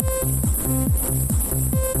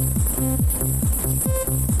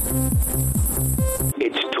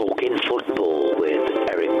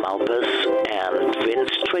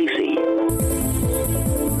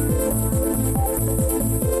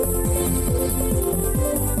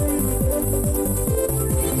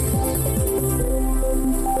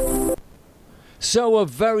So a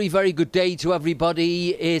very, very good day to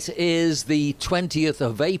everybody. It is the 20th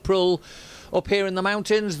of April. Up here in the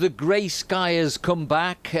mountains, the grey sky has come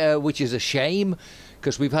back, which is a shame,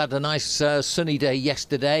 because we've had a nice sunny day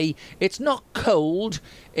yesterday. It's not cold.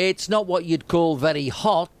 It's not what you'd call very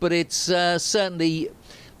hot, but it's certainly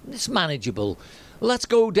it's manageable. Let's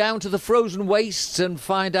go down to the frozen wastes and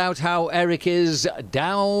find out how Eric is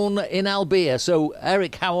down in Albia. So,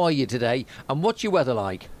 Eric, how are you today? And what's your weather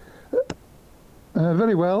like?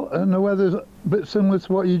 Very well, and the weather's a bit similar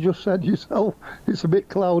to what you just said yourself. It's a bit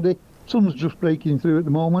cloudy. Sun's just breaking through at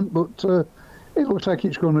the moment, but it looks like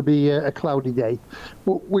it's going to be a cloudy day.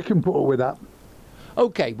 But we can put up with that.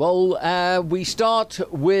 OK, well, we start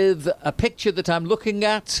with a picture that I'm looking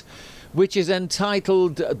at, which is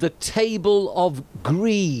entitled The Table of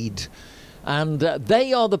Greed. And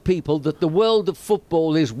they are the people that the world of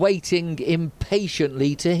football is waiting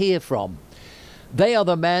impatiently to hear from. They are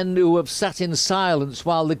the men who have sat in silence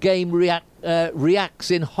while the game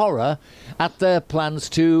reacts in horror at their plans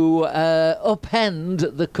to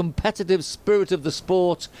upend the competitive spirit of the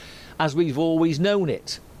sport as we've always known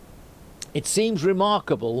it. It seems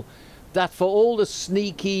remarkable that for all the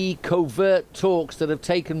sneaky, covert talks that have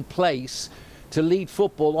taken place to lead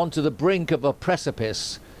football onto the brink of a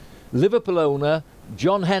precipice, Liverpool owner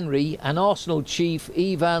John Henry and Arsenal chief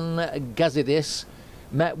Ivan Gazidis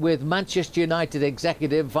met with Manchester United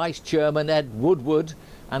executive vice chairman Ed Woodward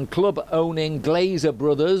and club-owning Glazer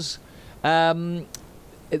brothers.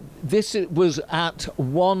 This was at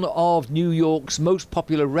one of New York's most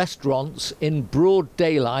popular restaurants in broad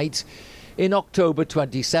daylight in October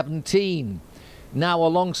 2017. Now,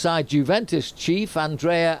 alongside Juventus chief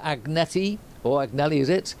Andrea Agnelli, is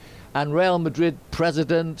it, and Real Madrid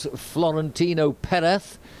president Florentino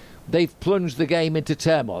Perez, they've plunged the game into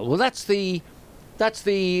turmoil. Well, that's the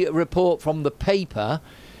report from the paper.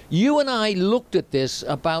 You and I looked at this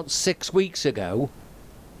about 6 weeks ago.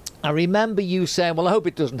 I remember you saying, well, I hope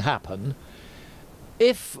it doesn't happen.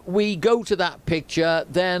 If we go to that picture,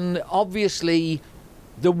 then obviously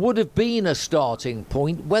there would have been a starting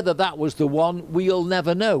point. Whether that was the one, we'll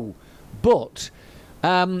never know. But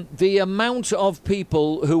the amount of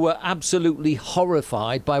people who were absolutely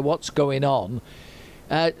horrified by what's going on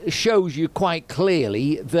shows you quite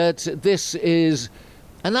clearly that this is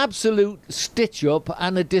an absolute stitch-up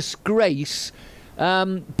and a disgrace,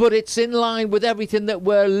 but it's in line with everything that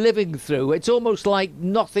we're living through. It's almost like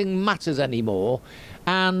nothing matters anymore,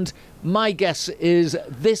 and my guess is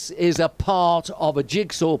this is a part of a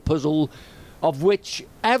jigsaw puzzle of which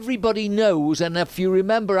everybody knows, and if you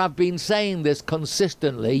remember, I've been saying this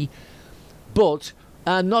consistently, but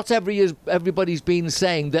not everybody's been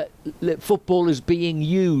saying that football is being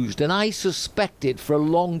used, and I suspected for a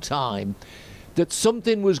long time that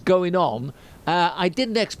something was going on. I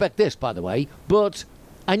didn't expect this, by the way, but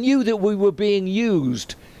I knew that we were being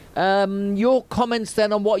used. Your comments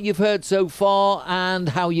then on what you've heard so far and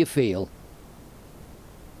how you feel?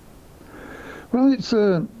 Well, it's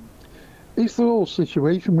the whole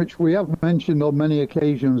situation which we have mentioned on many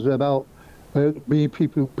occasions about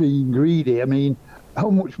people being greedy. I mean, how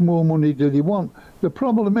much more money do they want? The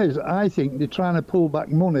problem is, I think they're trying to pull back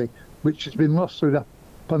money which has been lost through the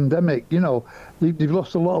pandemic. You know, they've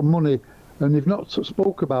lost a lot of money and they've not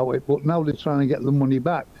spoke about it, but now they're trying to get the money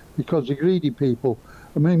back because they're greedy people.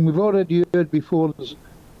 I mean, we've already heard before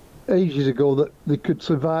ages ago that they could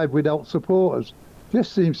survive without supporters. This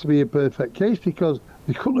seems to be a perfect case because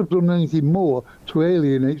they couldn't have done anything more to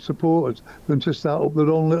alienate supporters than to start up their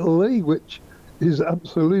own little league, which is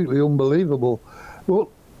absolutely unbelievable.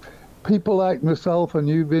 Well, people like myself and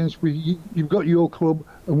you, Vince, you've got your club,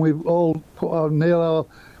 and we've all nail our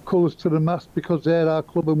colours to the mast because they're our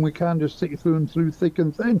club, and we can't just stick through and through thick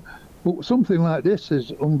and thin. But something like this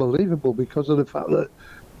is unbelievable because of the fact that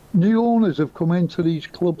new owners have come into these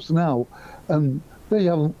clubs now, and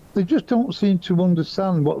they just don't seem to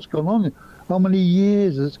understand what's gone on. How many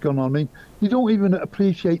years it's gone on? I mean, you don't even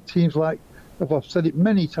appreciate teams like, as I've said it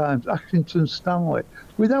many times, Accrington Stanley.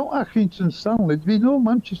 Without Accrington Stanley, there'd be no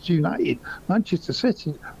Manchester United, Manchester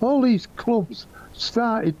City. All these clubs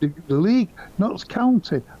started the league, Notts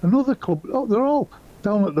County, another club. Oh, they're all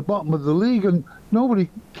down at the bottom of the league, and nobody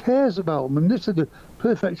cares about them. And this is a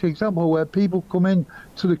perfect example where people come in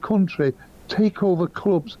to the country, take over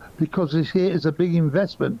clubs because they see it as a big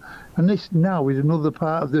investment. And this now is another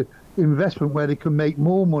part of the investment where they can make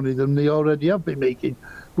more money than they already have been making.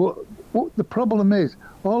 But what the problem is,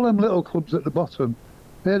 all them little clubs at the bottom,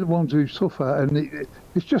 they're the ones who suffer, and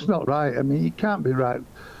it's just not right. I mean, it can't be right.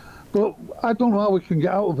 But I don't know how we can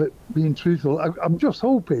get out of it, being truthful. I'm just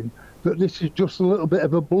hoping that this is just a little bit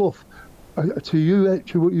of a bluff to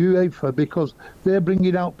UEFA because they're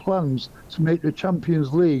bringing out plans to make the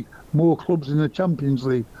Champions League more clubs in the Champions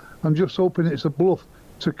League. I'm just hoping it's a bluff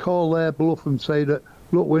to call their bluff and say that,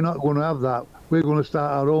 look, we're not going to have that. We're going to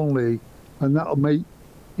start our own league, and that'll make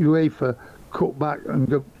UEFA cut back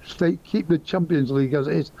and keep the Champions League as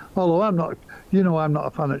it is. Although I'm not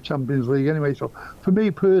a fan of Champions League anyway. So for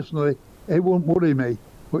me personally, it won't worry me.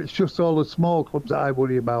 But it's just all the small clubs that I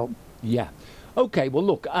worry about. Yeah. Okay, well,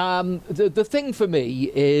 look, the thing for me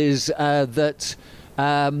is that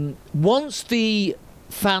once the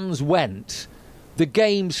fans went, the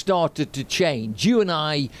game started to change. You and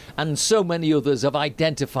I and so many others have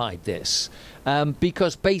identified this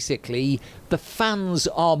because basically the fans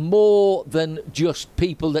are more than just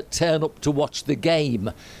people that turn up to watch the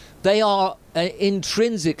game. They are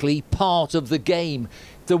intrinsically part of the game.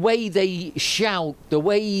 The way they shout, the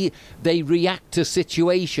way they react to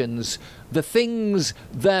situations, the things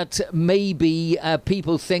that maybe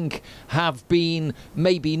people think have been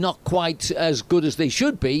maybe not quite as good as they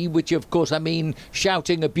should be, which of course I mean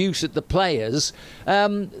shouting abuse at the players,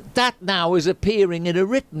 that now is appearing in a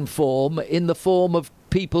written form, in the form of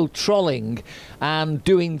people trolling and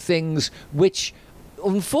doing things which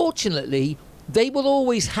unfortunately they will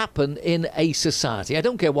always happen in a society. I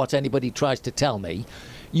don't care what anybody tries to tell me.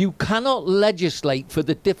 You cannot legislate for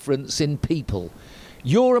the difference in people.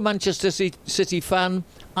 You're a Manchester City fan,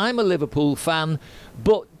 I'm a Liverpool fan,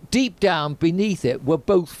 but deep down beneath it, we're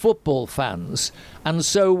both football fans. And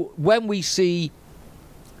so when we see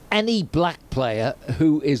any black player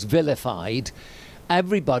who is vilified,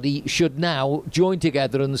 everybody should now join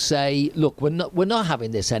together and say, look, we're not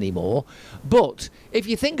having this anymore. But if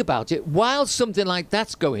you think about it, while something like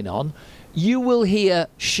that's going on, you will hear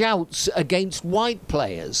shouts against white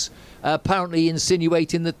players, apparently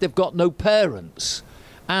insinuating that they've got no parents.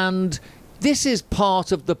 And this is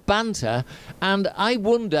part of the banter, and I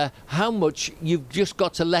wonder how much you've just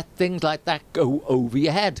got to let things like that go over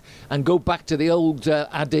your head and go back to the old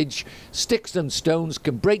adage, sticks and stones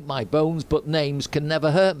can break my bones, but names can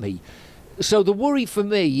never hurt me. So the worry for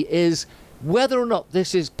me is whether or not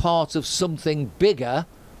this is part of something bigger,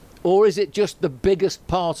 or is it just the biggest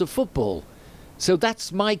part of football? So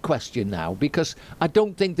that's my question now, because I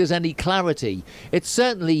don't think there's any clarity. It's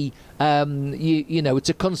certainly, it's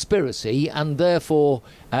a conspiracy, and therefore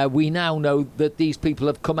we now know that these people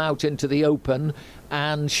have come out into the open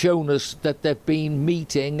and shown us that they've been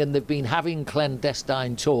meeting and they've been having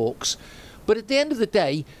clandestine talks. But at the end of the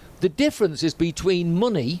day, the difference is between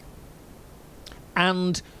money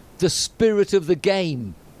and the spirit of the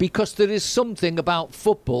game, because there is something about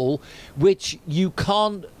football which you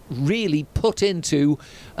can't really put into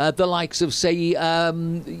the likes of, say,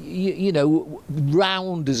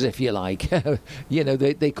 rounders, if you like.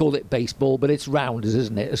 They call it baseball, but it's rounders,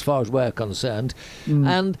 isn't it, as far as we're concerned.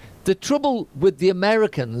 And the trouble with the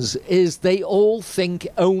Americans is they all think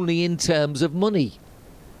only in terms of money.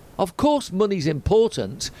 Of course, money's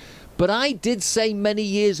important, but I did say many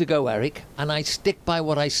years ago, Eric, and I stick by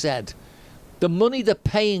what I said, the money they're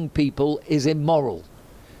paying people is immoral.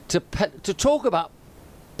 To talk about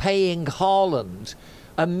paying Haaland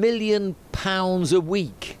 £1 million a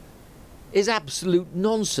week is absolute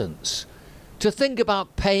nonsense. To think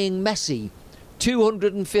about paying Messi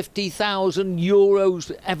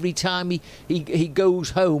 €250,000 every time he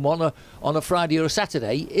goes home on a Friday or a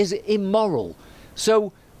Saturday is immoral.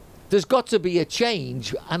 So there's got to be a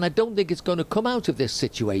change, and I don't think it's going to come out of this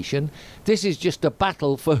situation. This is just a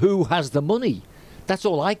battle for who has the money. That's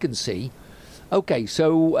all I can see. Okay,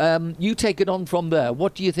 so you take it on from there.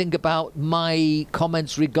 What do you think about my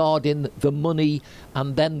comments regarding the money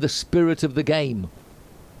and then the spirit of the game?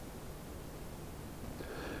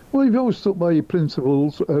 Well, you've always stuck by your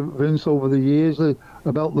principles, Vince, over the years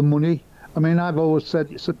about the money. I mean, I've always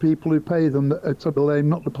said it's the people who pay them that are to blame,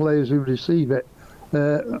 not the players who receive it.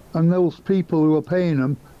 And those people who are paying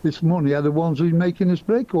them this money are the ones who are making this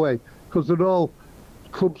breakaway, because they're all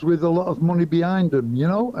clubs with a lot of money behind them,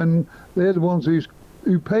 and they're the ones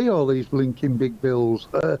who pay all these blinking big bills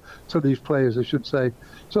to these players, I should say.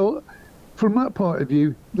 So from that point of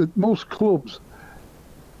view, most clubs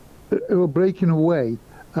who are breaking away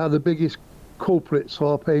are the biggest culprits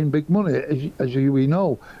for paying big money, as we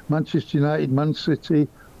know. Manchester United, Man City,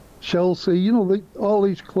 Chelsea, all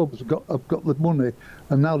these clubs have got the money,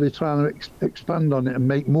 and now they're trying to expand on it and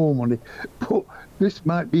make more money. But this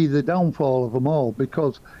might be the downfall of them all,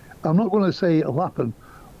 because I'm not going to say it'll happen,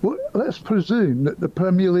 but let's presume that the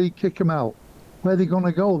Premier League kick them out. Where are they going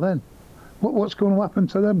to go then? What's going to happen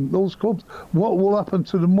to them, those clubs? What will happen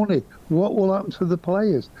to the money? What will happen to the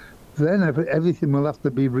players? then everything will have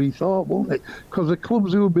to be rethought, won't it? Because the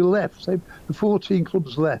clubs who will be left, say the 14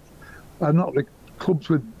 clubs left, are not the clubs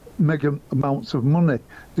with mega amounts of money.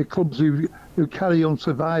 The clubs who carry on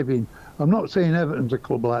surviving. I'm not saying Everton's a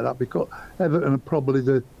club like that, because Everton are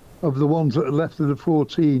probably of the ones that are left of the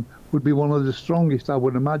 14 would be one of the strongest, I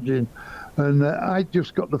would imagine. And I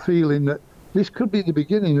just got the feeling that this could be the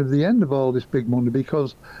beginning of the end of all this big money,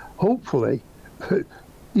 because hopefully,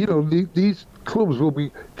 these clubs will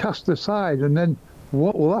be cast aside, and then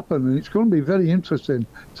what will happen? And it's going to be very interesting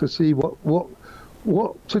to see what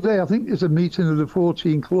today. I think there's a meeting of the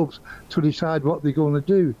 14 clubs to decide what they're going to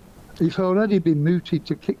do. It's already been mooted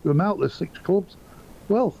to kick them out, the 6 clubs.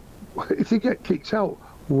 Well, if they get kicked out,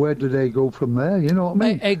 where do they go from there? You know what I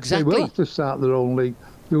mean? Exactly. They will have to start their own league.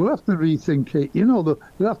 They will have to rethink it. They'll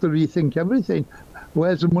have to rethink everything.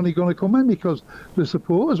 Where's the money going to come in? Because the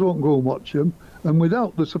supporters won't go and watch them. And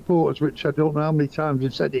without the supporters, which I don't know how many times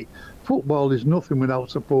you've said it, football is nothing without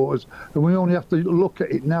supporters. And we only have to look at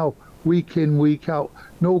it now, week in, week out.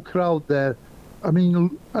 No crowd there. I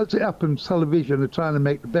mean, as it happens, television are trying to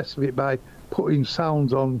make the best of it by putting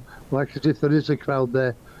sounds on, like as if there is a crowd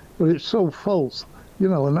there. But it's so false,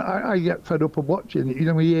 and I get fed up of watching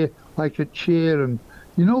it. We hear like a cheer and,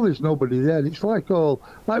 there's nobody there. It's like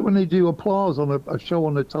when they do applause on a show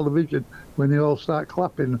on the television when they all start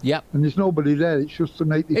clapping. Yep. And there's nobody there. It's just to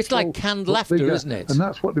make It's like canned laughter, bigger. isn't it? And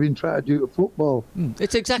that's what they've been trying to do to football.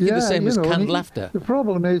 It's exactly the same as canned laughter. The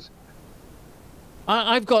problem is,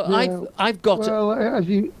 I've got. Well, as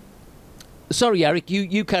you. Sorry, Eric.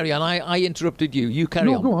 You carry on. I interrupted you. You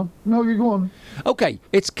carry on. No, go on. No, you go on. Okay,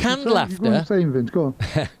 it's canned laughter. You're saying, Vince, go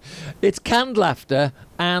on. It's canned laughter,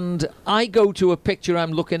 and I go to a picture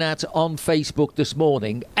I'm looking at on Facebook this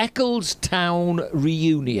morning, Eccles Town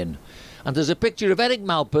reunion. And there's a picture of Eric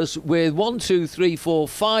Malpas with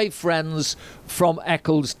 5 friends from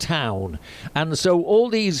Eccles Town. And so all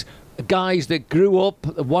these guys that grew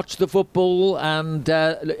up, watched the football and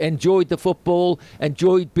enjoyed the football,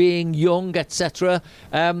 enjoyed being young, etc.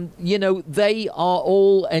 They are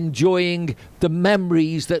all enjoying the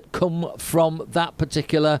memories that come from that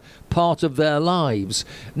particular part of their lives.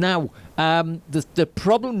 Now, the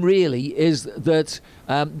problem really is that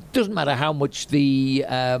doesn't matter how much the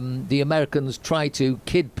Americans try to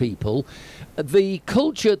kid people, the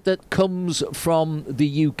culture that comes from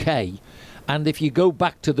the UK. And if you go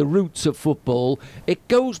back to the roots of football, it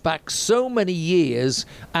goes back so many years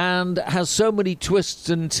and has so many twists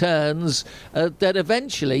and turns that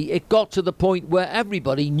eventually it got to the point where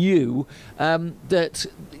everybody knew that,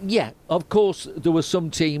 of course, there were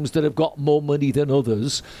some teams that have got more money than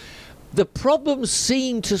others. The problem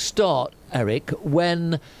seemed to start, Eric,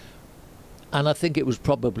 when, and I think it was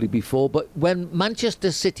probably before, but when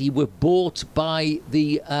Manchester City were bought by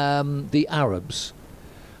the Arabs.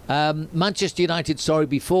 Manchester United,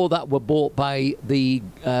 before that were bought by the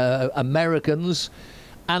Americans.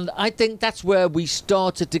 And I think that's where we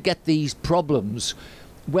started to get these problems,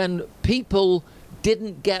 when people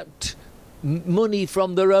didn't get money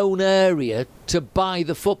from their own area to buy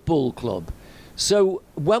the football club. So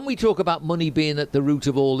when we talk about money being at the root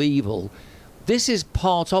of all evil, this is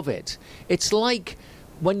part of it. It's like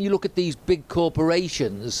when you look at these big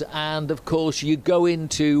corporations, and of course you go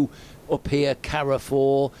into up here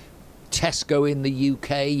Carrefour, Tesco in the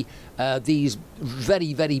UK, these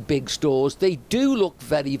very, very big stores. They do look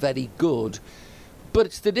very, very good, but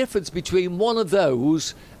it's the difference between one of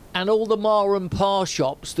those and all the Ma and Pa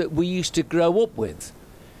shops that we used to grow up with.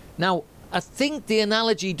 Now, I think the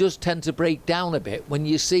analogy does tend to break down a bit when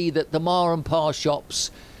you see that the Ma and Pa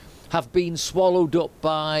shops have been swallowed up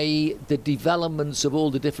by the developments of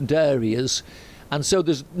all the different areas, and so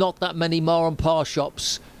there's not that many Ma and Pa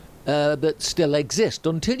shops that still exist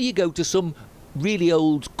until you go to some really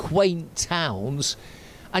old, quaint towns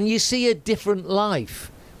and you see a different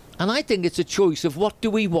life. And I think it's a choice of what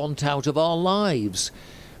do we want out of our lives.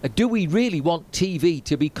 Do we really want TV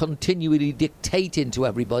to be continually dictating to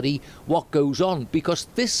everybody what goes on? Because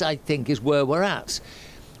this, I think, is where we're at.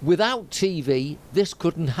 Without TV, this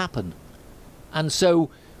couldn't happen. And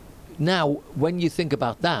so now, when you think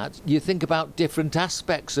about that, you think about different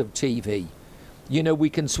aspects of TV. We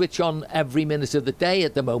can switch on every minute of the day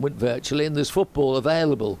at the moment virtually, and there's football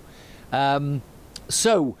available.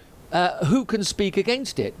 So who can speak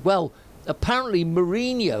against it? Well, apparently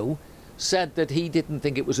Mourinho said that he didn't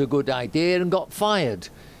think it was a good idea and got fired.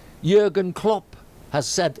 Jurgen Klopp has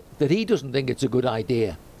said that he doesn't think it's a good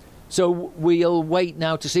idea. So we'll wait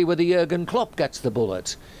now to see whether Jurgen Klopp gets the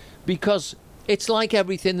bullet, because it's like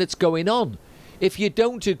everything that's going on. If you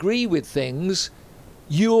don't agree with things,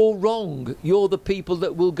 you're wrong. You're the people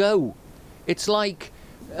that will go. It's like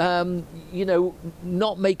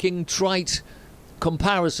not making trite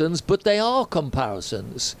comparisons, but they are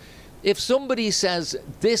comparisons. If somebody says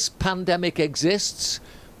this pandemic exists,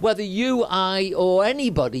 whether you, I, or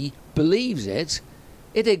anybody believes it,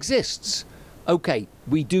 it exists. Okay,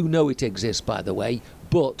 we do know it exists, by the way,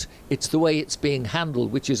 but it's the way it's being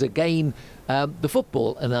handled, which is, again, the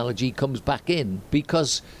football analogy comes back in,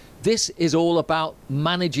 because this is all about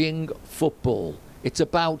managing football. It's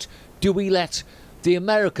about, do we let the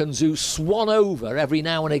Americans who swan over every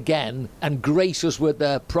now and again and grace us with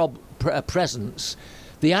their presence,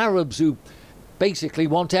 the Arabs who basically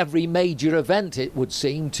want every major event, it would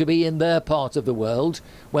seem, to be in their part of the world,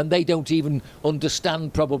 when they don't even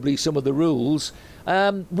understand probably some of the rules.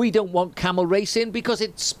 We don't want camel racing because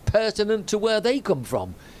it's pertinent to where they come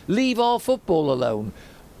from. Leave our football alone.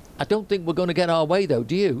 I don't think we're going to get our way, though,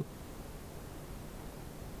 do you?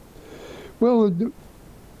 Well,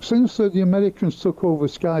 since the Americans took over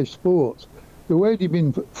Sky Sports, the way they've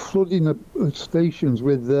been flooding the stations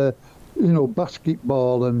with,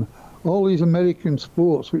 basketball and all these American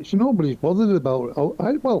sports, which nobody's bothered about.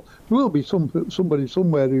 Well, there will be somebody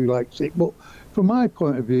somewhere who likes it, but from my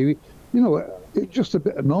point of view, it's just a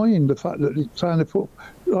bit annoying, the fact that they're trying to put,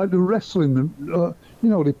 like the wrestling, and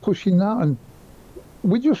they're pushing that. And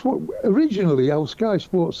we just, originally, our Sky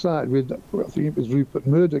Sports started with, I think it was Rupert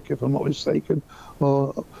Murdoch, if I'm not mistaken,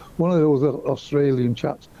 or one of those Australian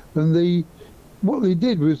chaps. And what they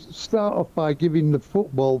did was start off by giving the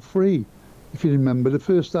football free. If you remember, they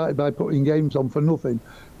first started by putting games on for nothing.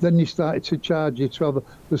 Then they started to charge you to have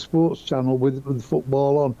the sports channel with the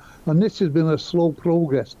football on. And this has been a slow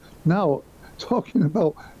progress. Now, talking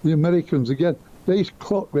about the Americans again, they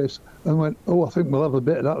clocked this and went, I think we'll have a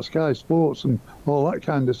bit of that Sky Sports and all that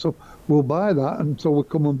kind of stuff. We'll buy that, and so we'll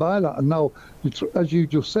come and buy that. And now, as you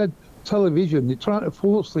just said, television, they're trying to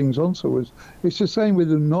force things onto us. It's the same with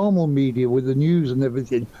the normal media, with the news and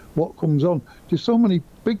everything, what comes on. There's so many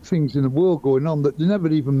big things in the world going on that they never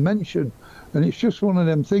even mention. And it's just one of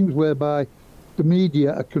them things whereby the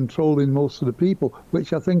media are controlling most of the people,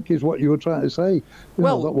 which I think is what you were trying to say,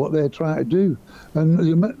 what they're trying to do. And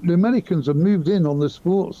the Americans have moved in on the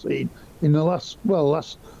sports scene in the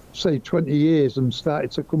last, say, 20 years and started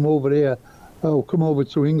to come over here, come over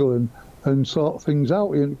to England and sort things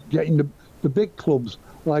out, and getting the big clubs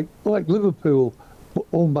like Liverpool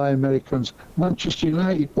owned by Americans, Manchester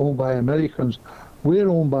United owned by Americans. We're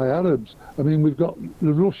owned by Arabs. I mean, we've got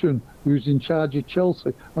the Russian who's in charge of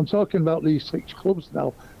Chelsea. I'm talking about these 6 clubs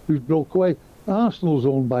now who's broke away. Arsenal's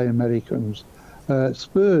owned by Americans.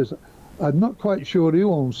 Spurs, I'm not quite sure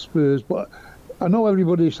who owns Spurs, but I know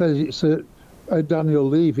everybody says it's Daniel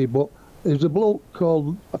Levy, but there's a bloke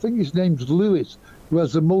called, I think his name's Lewis, who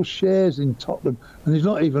has the most shares in Tottenham, and he's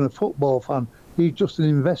not even a football fan. He's just an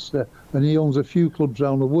investor, and he owns a few clubs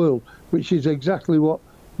around the world, which is exactly what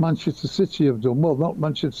Manchester City have done. Well, not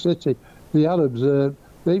Manchester City, the Arabs.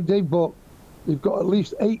 They've got at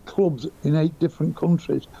least 8 clubs in 8 different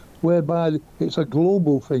countries, whereby it's a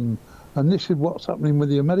global thing. And this is what's happening with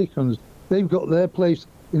the Americans. They've got their place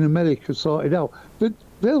in America sorted out.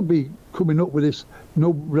 They'll be coming up with this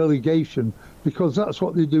no relegation, because that's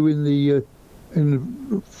what they do in the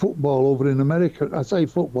football over in America. I say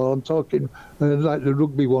football, I'm talking like the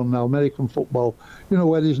rugby one now, American football,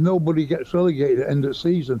 where there's nobody gets relegated at the end of the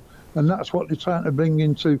season. And that's what they're trying to bring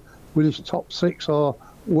into with this top 6 or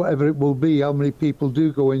whatever it will be, how many people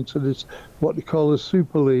do go into this, what they call the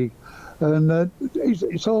Super League. And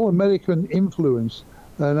it's all American influence.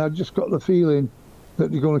 And I've just got the feeling that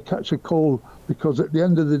they're going to catch a cold, because at the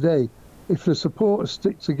end of the day, if the supporters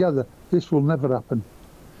stick together, this will never happen.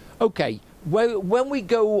 Okay. When we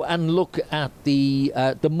go and look at the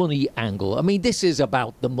money angle, I mean, this is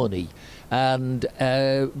about the money, and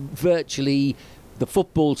virtually the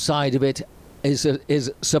football side of it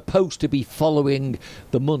is supposed to be following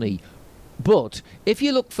the money. But if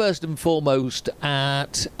you look first and foremost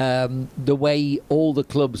at the way all the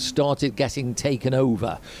clubs started getting taken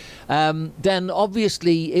over, then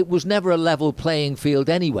obviously it was never a level playing field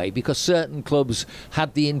anyway, because certain clubs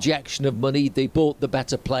had the injection of money, they bought the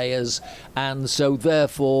better players, and so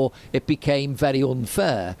therefore it became very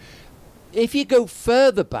unfair. If you go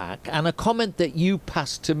further back, and a comment that you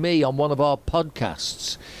passed to me on one of our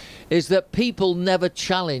podcasts, is that people never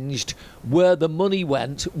challenged where the money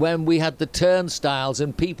went when we had the turnstiles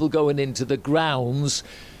and people going into the grounds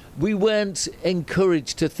we weren't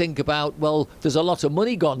encouraged to think about, well, there's a lot of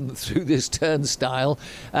money gone through this turnstile.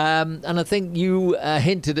 And I think you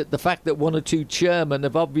hinted at the fact that one or two chairmen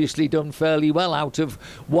have obviously done fairly well out of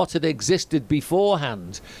what had existed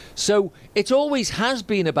beforehand. So it always has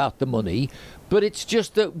been about the money, but it's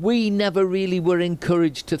just that we never really were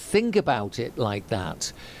encouraged to think about it like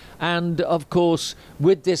that. And of course,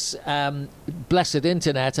 with this blessed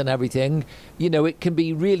internet and everything, you know, it can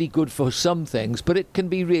be really good for some things, but it can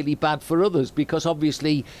be really bad for others, because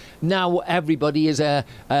obviously now everybody is an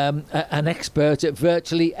expert at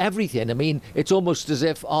virtually everything. I mean, it's almost as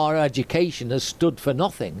if our education has stood for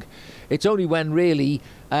nothing. It's only when really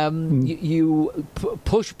you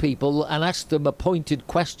push people and ask them a pointed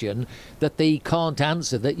question that they can't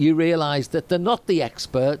answer, that you realise that they're not the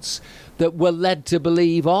experts that we're led to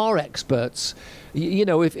believe are experts. You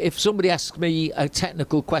know, if somebody asks me a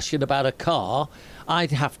technical question about a car,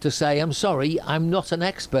 I'd have to say, I'm sorry, I'm not an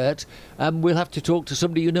expert. We'll have to talk to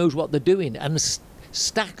somebody who knows what they're doing. And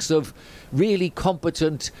stacks of really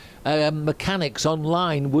competent mechanics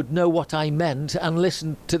online would know what I meant and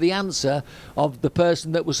listen to the answer of the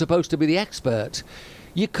person that was supposed to be the expert.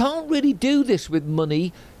 You can't really do this with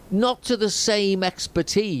money, not to the same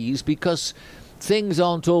expertise, because things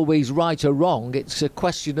aren't always right or wrong. It's a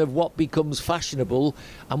question of what becomes fashionable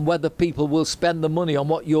and whether people will spend the money on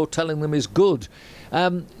what you're telling them is good.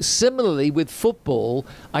 Similarly with football,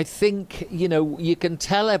 I think, you know, you can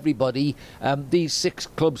tell everybody these 6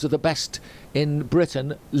 clubs are the best in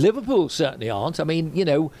Britain. Liverpool certainly aren't. I mean, you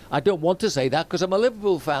know, I don't want to say that because I'm a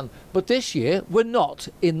Liverpool fan, but this year we're not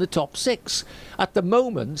in the top 6. At the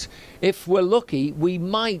moment, if we're lucky, we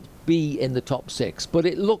might be in the top 6, but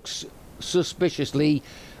it looks suspiciously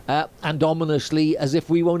and ominously as if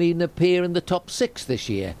we won't even appear in the top 6 this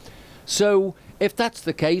year. So if that's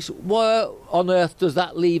the case, where on earth does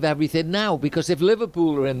that leave everything now? Because if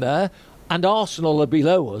Liverpool are in there and Arsenal are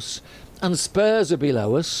below us and Spurs are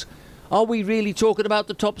below us, are we really talking about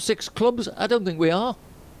the top 6 clubs? I don't think we are.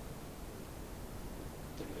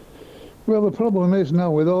 Well, the problem is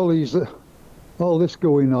now with all this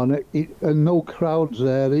going on, and no crowds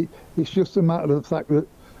there, it's just a matter of the fact that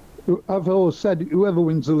I've always said whoever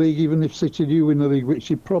wins the league, even if City do win the league, which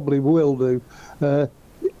he probably will do,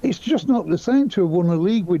 it's just not the same to have won a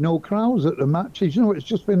league with no crowds at the matches. You know, it's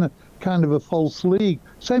just been a kind of a false league,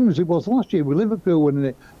 same as it was last year with Liverpool winning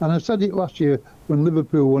it. And I said it last year when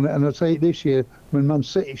Liverpool won it, and I say it this year when Man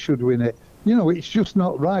City should win it. You know, it's just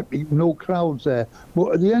not right. No crowds there.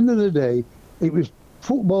 But at the end of the day,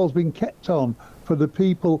 football's been kept on for the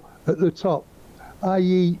people at the top,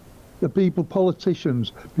 i.e. the people,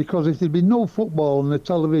 politicians, because if there'd been no football on the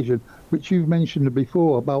television, which you've mentioned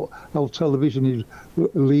before about how television is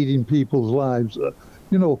leading people's lives,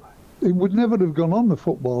 you know, it would never have gone on, the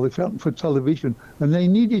football, if it hadn't for television. And they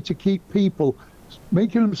needed to keep people,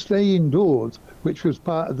 making them stay indoors, which was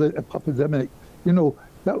part of the epidemic. You know,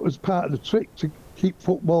 that was part of the trick to keep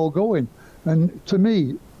football going. And to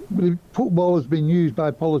me, football has been used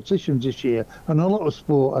by politicians this year, and a lot of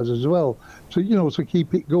sport has as well, to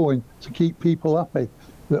keep it going, to keep people happy.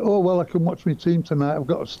 That, oh, well, I can watch my team tonight, I've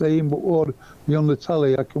got to stay in, but or be on the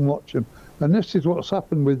telly, I can watch them. And this is what's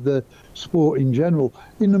happened with the sport in general.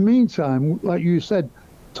 In the meantime, like you said,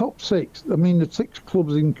 top 6, I mean, the 6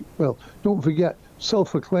 clubs don't forget,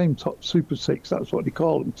 self-acclaimed top Super 6, that's what they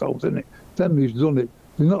call themselves, isn't it? Them who's done it.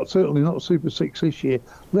 They're certainly not Super 6 this year.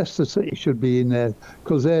 Leicester City should be in there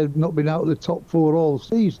because they've not been out of the top 4 all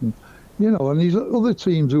season. You know, and these other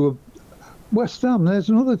teams who are West Ham, there's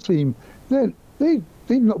another team. They've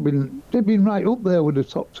been right up there with the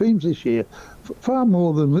top teams this year, far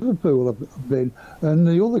more than Liverpool have been, and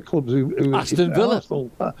the other clubs who Aston Villa,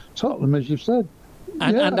 Arsenal, Tottenham, as you've said,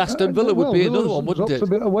 and Aston Villa would be another one, wouldn't it?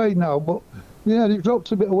 Dropped a bit away now, but yeah, they've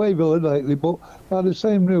dropped a bit away, Villa, lately. But by the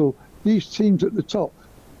same rule, these teams at the top,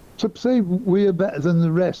 to say we are better than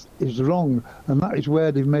the rest is wrong, and that is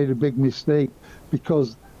where they've made a big mistake,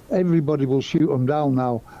 because everybody will shoot them down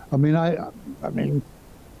now. I mean,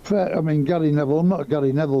 Gary Neville, I'm not a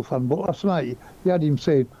Gary Neville fan, but last night you had him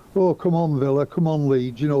saying, oh, come on Villa, come on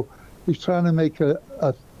Leeds, you know, he's trying to make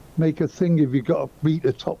a thing if you've got to beat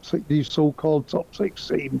the top 6, these so-called top 6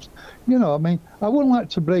 teams. You know, I mean, I wouldn't like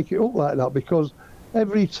to break it up like that, because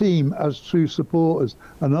every team has true supporters,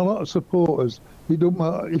 and a lot of supporters, it don't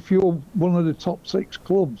matter if you're one of the top 6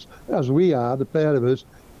 clubs, as we are, the pair of us,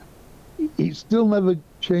 it still never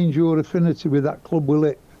change your affinity with that club, will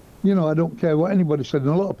it? You know, I don't care what anybody said.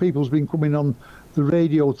 And a lot of people's been coming on the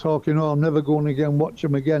radio talking, oh, I'm never going again, watch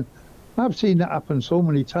them again. I've seen that happen so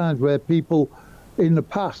many times where people in the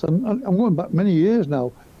past, I'm going back many years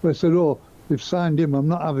now, where they said, oh, they've signed him. I'm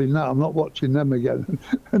not having that. I'm not watching them again.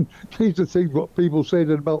 And these are things what people say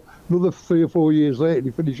that about another 3 or 4 years later,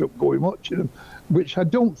 they finish up going watching them, which I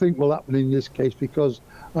don't think will happen in this case, because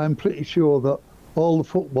I'm pretty sure that all the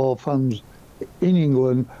football fans in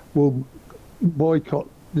England will boycott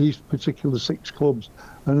these particular 6 clubs,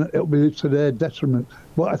 and it'll be to their detriment.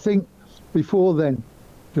 But I think before then,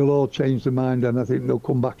 they'll all change their mind, and I think they'll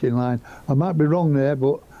come back in line. I might be wrong there,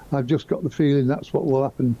 but I've just got the feeling that's what will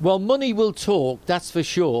happen. Well, money will talk, that's for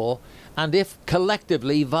sure. And if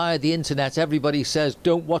collectively via the internet everybody says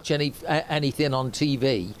don't watch anything on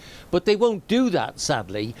TV, but they won't do that,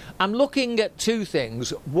 sadly. I'm looking at 2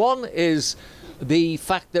 things. One is the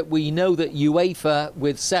fact that we know that UEFA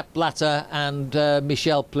with Sepp Blatter and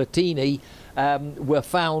Michel Platini were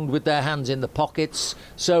found with their hands in the pockets,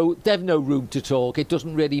 so they've no room to talk. It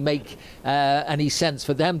doesn't really make any sense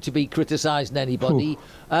for them to be criticising anybody.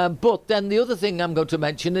 But then the other thing I'm going to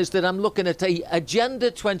mention is that I'm looking at Agenda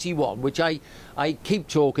 21, which I keep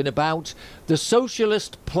talking about, the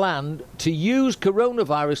socialist plan to use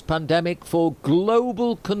coronavirus pandemic for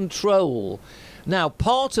global control. Now,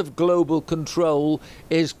 part of global control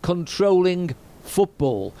is controlling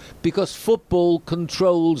football, because football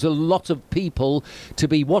controls a lot of people to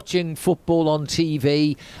be watching football on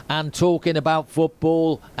TV and talking about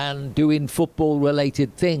football and doing football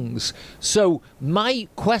related things. So my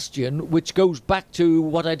question, which goes back to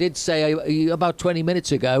what I did say about 20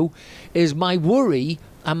 minutes ago, is my worry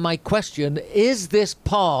and my question: is this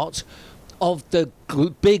part of the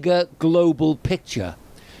bigger global picture?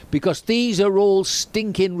 Because these are all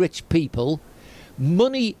stinking rich people.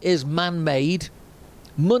 Money is man-made.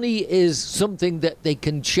 Money is something that they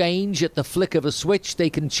can change at the flick of a switch. They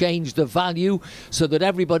can change the value so that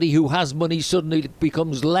everybody who has money suddenly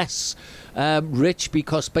becomes less rich,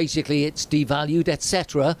 because basically it's devalued,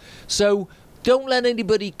 etc. So don't let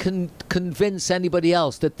anybody convince anybody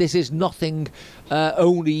else that this is nothing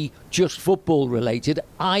only just football related.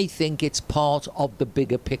 I think it's part of the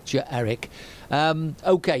bigger picture, Eric.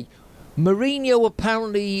 Okay. Mourinho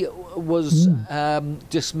apparently was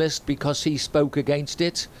dismissed because he spoke against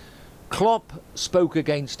it. Klopp spoke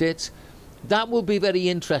against it. That will be very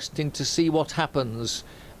interesting to see what happens,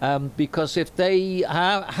 because if they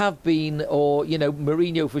have been, or, you know,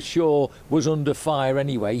 Mourinho for sure was under fire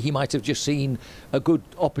anyway. He might have just seen a good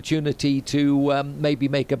opportunity to maybe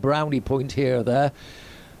make a brownie point here or there.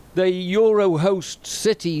 The Euro host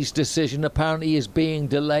City's decision apparently is being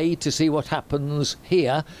delayed to see what happens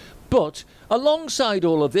here. But alongside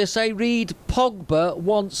all of this, I read Pogba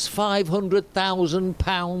wants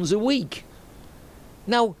 £500,000 a week.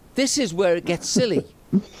 Now, this is where it gets silly.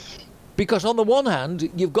 Because on the one hand,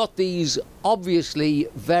 you've got these obviously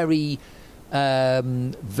very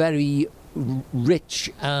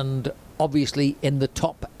rich and obviously in the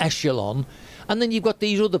top echelon. And then you've got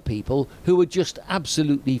these other people who are just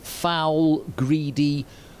absolutely foul, greedy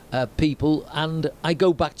people. And I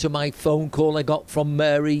go back to my phone call I got from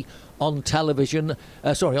Mary on television,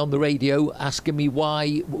 on the radio, asking me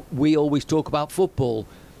why we always talk about football.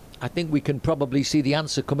 I think we can probably see the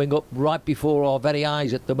answer coming up right before our very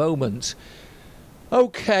eyes at the moment.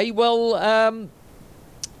 Okay, well,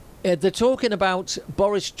 they're talking about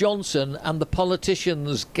Boris Johnson and the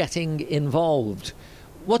politicians getting involved.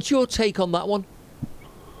 What's your take on that one?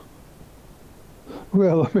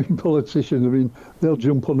 Well, I mean, politicians, they'll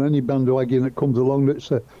jump on any bandwagon that comes along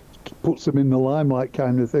that puts them in the limelight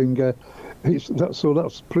kind of thing.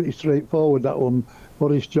 That's pretty straightforward, that one.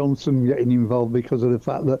 Boris Johnson getting involved because of the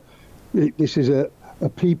fact that this is a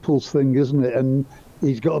people's thing, isn't it? And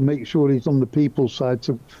he's got to make sure he's on the people's side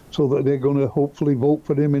so that they're going to hopefully vote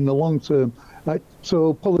for him in the long term.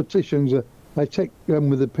 So politicians, I take them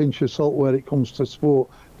with a pinch of salt where it comes to sport.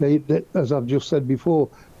 They, as I've just said before,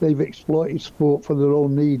 they've exploited sport for their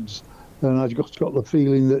own needs. And I've just got the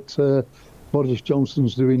feeling that Boris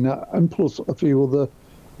Johnson's doing that. And plus a few other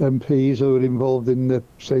MPs who are involved in the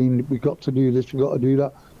saying, we've got to do this, we've got to do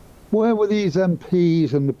that. Where were these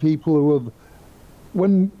MPs and the people who have,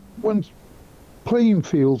 when playing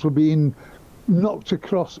fields were being knocked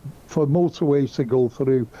across for motorways to go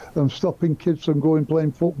through and stopping kids from going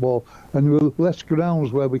playing football, and there were less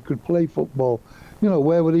grounds where we could play football? You know,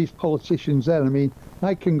 where were these politicians then? I mean,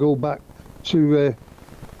 I can go back to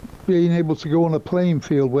being able to go on a playing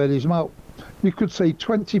field where there's about, you could say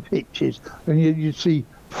 20 pitches, and you'd see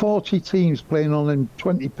 40 teams playing on them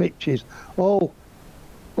 20 pitches, all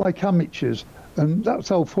like amateurs. And that's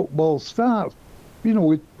how football starts, you know,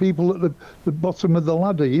 with people at the bottom of the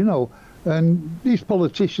ladder, you know. And these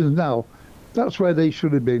politicians now, that's where they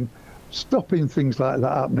should have been, stopping things like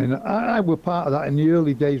that happening. I were part of that in the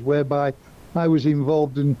early days, whereby I was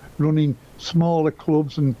involved in running smaller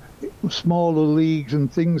clubs and smaller leagues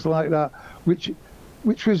and things like that, which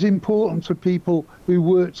was important to people who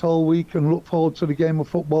worked all week and looked forward to the game of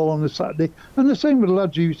football on a Saturday. And the same with the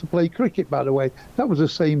lads who used to play cricket, by the way. That was the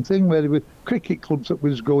same thing, where there were cricket clubs that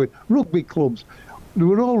was going, rugby clubs. They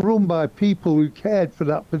were all run by people who cared for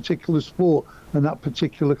that particular sport and that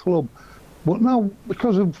particular club. But now,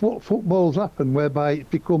 because of what football's happened, whereby it's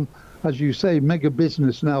become, as you say, mega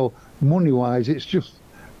business now, money-wise, it's just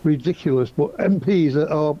ridiculous. But MPs,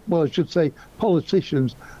 or well, I should say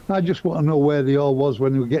politicians, I just want to know where they all was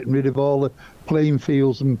when they were getting rid of all the playing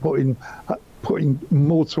fields and putting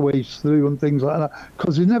motorways through and things like that,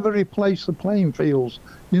 because they never replaced the playing fields.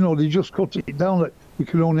 You know, they just cut it down that you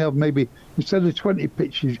could only have maybe, instead of 20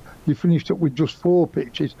 pitches, you finished up with just 4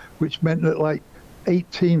 pitches, which meant that like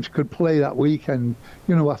 8 teams could play that weekend.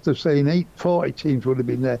 You know, after saying 40 teams would have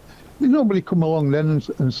been there. Nobody come along then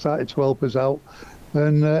and started to help us out.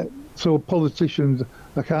 And so politicians,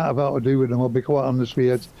 I can't have out to do with them, I'll be quite honest with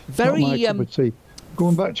you. It's not my cup of tea.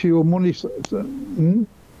 Going back to your money...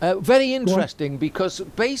 very interesting, because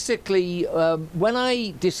basically when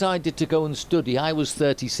I decided to go and study, I was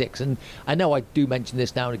 36, and I know I do mention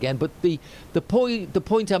this now and again, but the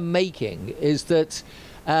point I'm making is that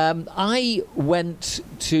I went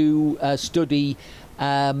to study,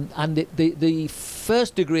 and the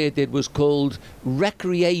first degree I did was called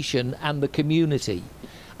Recreation and the Community.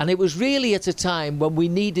 And it was really at a time when we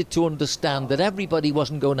needed to understand that everybody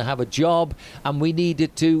wasn't going to have a job, and we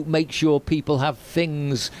needed to make sure people have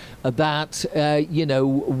things that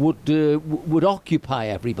would occupy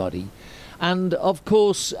everybody. And of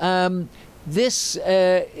course, this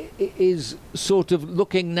is sort of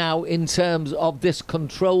looking now in terms of this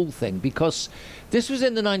control thing, because this was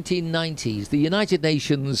in the 1990s. The United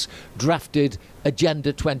Nations drafted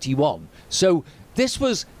Agenda 21. So this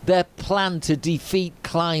was their plan to defeat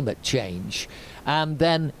climate change, and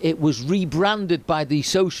then it was rebranded by the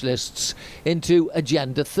socialists into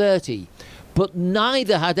Agenda 30. But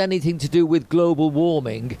neither had anything to do with global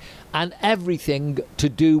warming, and everything to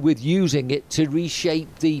do with using it to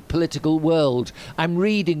reshape the political world. I'm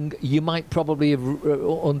reading, you might probably have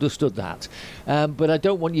understood that, but I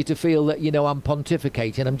don't want you to feel that, I'm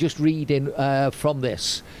pontificating. I'm just reading from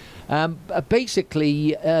this.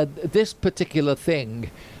 Basically, this particular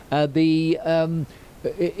thing,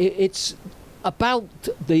 it's about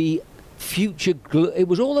the future. It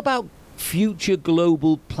was all about future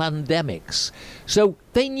global pandemics. So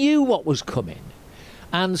they knew what was coming.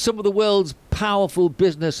 And some of the world's powerful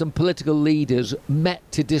business and political leaders met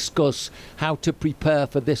to discuss how to prepare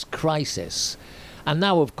for this crisis. And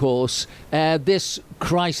now, of course, this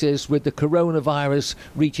crisis with the coronavirus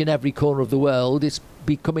reaching every corner of the world, it's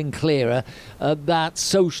becoming clearer that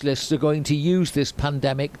socialists are going to use this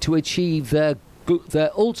pandemic to achieve their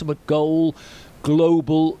ultimate goal,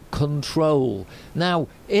 global control. Now,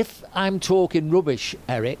 if I'm talking rubbish,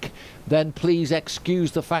 Eric, then please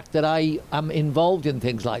excuse the fact that I am involved in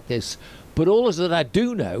things like this. But all that I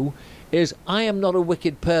do know is I am not a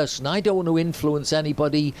wicked person. I don't want to influence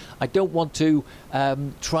anybody. I don't want to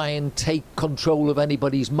try and take control of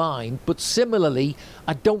anybody's mind. But similarly,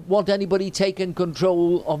 I don't want anybody taking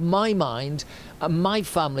control of my mind and my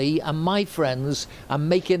family and my friends and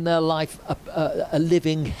making their life a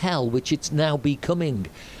living hell, which it's now becoming.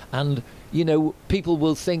 And, people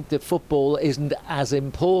will think that football isn't as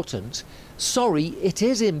important. Sorry, it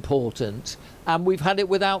is important. And we've had it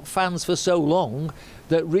without fans for so long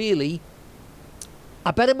that really,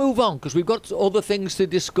 I better move on because we've got other things to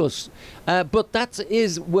discuss. But that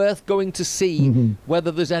is worth going to see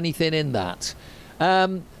whether there's anything in that.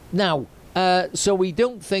 Now, so we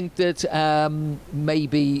don't think that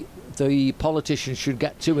maybe the politicians should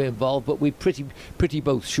get too involved, but we're pretty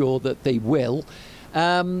both sure that they will.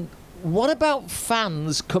 What about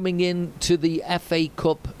fans coming in to the FA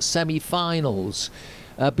Cup semi-finals?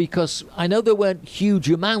 Because I know there weren't huge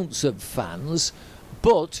amounts of fans,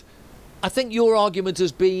 but I think your argument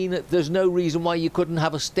has been that there's no reason why you couldn't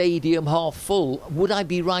have a stadium half full. Would I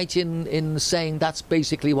be right in saying that's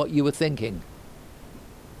basically what you were thinking?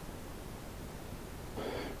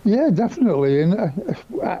 Yeah, definitely. And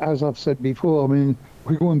as I've said before, I mean,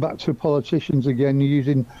 we're going back to politicians again,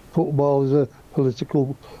 using football as a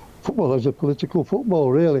political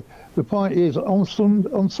football, really. The point is,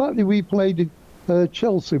 on Saturday we played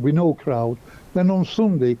Chelsea with no crowd. Then on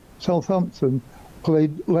Sunday, Southampton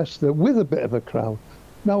played Leicester with a bit of a crowd.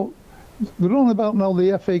 Now, they're on about now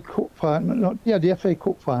the FA Cup final. The FA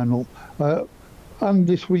Cup final, and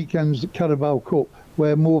this weekend's Carabao Cup,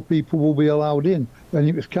 where more people will be allowed in. And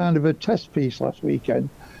it was kind of a test piece last weekend.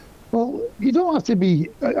 Well, you don't have to be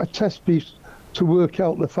a test piece to work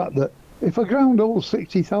out the fact that if a ground holds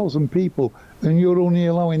 60,000 people and you're only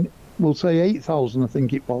allowing, we'll say 8,000, I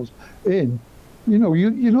think it was, in,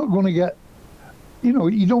 you're not going to get,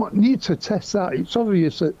 you don't need to test that. It's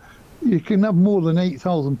obvious that you can have more than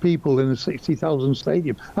 8,000 people in a 60,000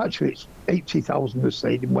 stadium. Actually, it's 80,000 a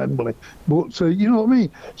stadium, Wembley. But, you know what I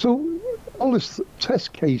mean? So all this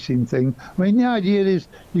test casing thing, I mean, the idea is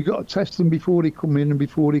you've got to test them before they come in and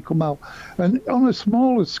before they come out. And on a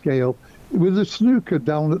smaller scale, with the snooker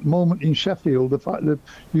down at the moment in Sheffield, the fact that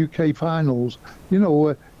UK finals,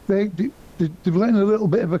 they've letting a little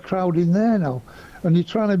bit of a crowd in there now. And they're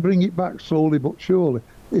trying to bring it back slowly but surely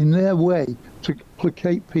in their way to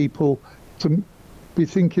placate people to be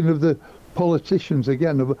thinking of the politicians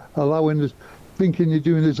again, of allowing us, thinking you're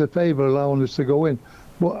doing us a favour, allowing us to go in.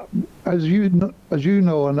 But as you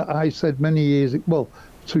know, and I said many years,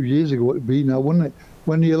 2 years ago it'd be now, wouldn't it?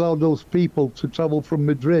 When you allowed those people to travel from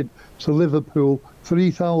Madrid to Liverpool,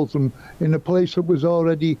 3,000 in a place that was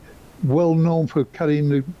already well known for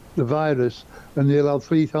carrying the virus, and they allowed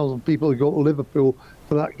 3,000 people to go to Liverpool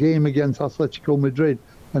for that game against Atletico Madrid,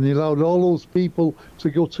 and they allowed all those people to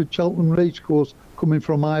go to Cheltenham Racecourse coming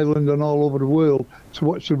from Ireland and all over the world to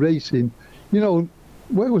watch the racing.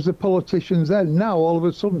 Where was the politicians then? Now all of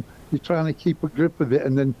a sudden you're trying to keep a grip of it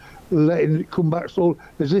and then letting it come back slowly,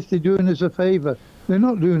 as if they're doing us a favour. They're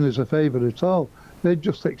not doing us a favour at all. They're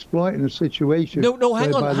just exploiting a situation. No,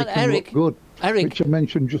 hang on, Eric. Good, Eric, which I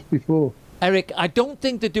mentioned just before. Eric, I don't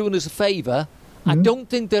think they're doing us a favour. I don't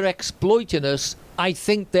think they're exploiting us. I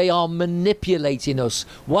think they are manipulating us.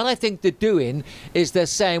 What I think they're doing is they're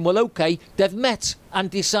saying, well, OK, they've met and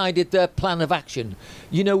decided their plan of action.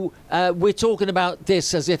 We're talking about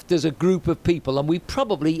this as if there's a group of people, and we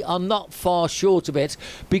probably are not far short of it,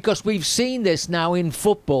 because we've seen this now in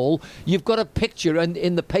football. You've got a picture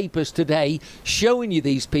in the papers today showing you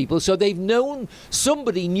these people. So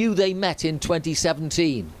somebody knew they met in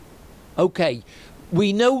 2017. OK.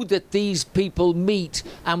 We know that these people meet,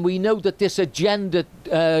 and we know that this Agenda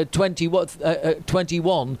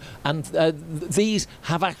 21 and these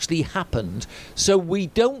have actually happened. So we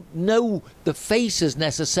don't know the faces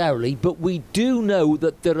necessarily, but we do know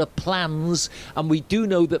that there are plans, and we do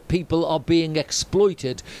know that people are being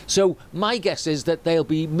exploited. So my guess is that they'll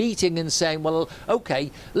be meeting and saying, well,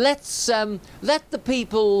 OK, let's let the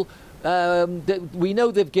people... we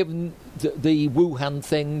know they've given the Wuhan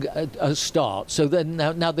thing a start, so then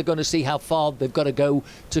now they're going to see how far they've got to go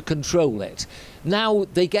to control it. Now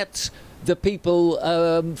they get the people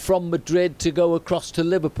from Madrid to go across to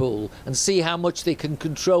Liverpool and see how much they can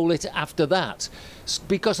control it after that,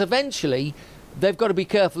 because eventually they've got to be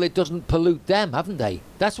careful it doesn't pollute them, haven't they?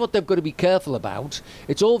 That's what they've got to be careful about.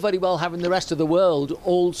 It's all very well having the rest of the world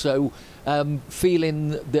also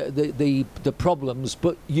feeling the problems,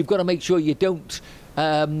 but you've got to make sure you don't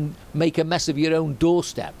make a mess of your own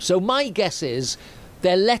doorstep. So my guess is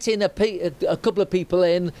they're letting a couple of people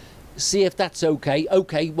in, see if that's okay.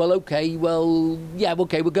 Okay, well, yeah,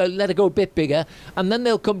 okay, we're going to let it go a bit bigger, and then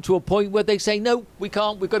they'll come to a point where they say, no, we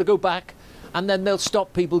can't, we've got to go back. And then they'll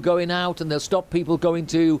stop people going out, and they'll stop people going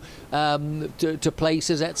to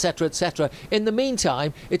places, etc., etc. In the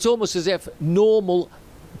meantime, it's almost as if normal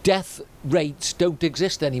death rates don't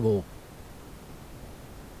exist anymore.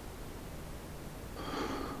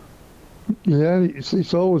 Yeah,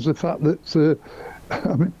 it's always the fact that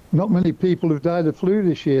not many people have died of flu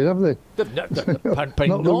this year, have they?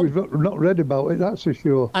 We've not read about it, that's for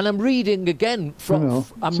sure. And I'm reading again from...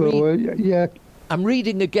 yeah. I'm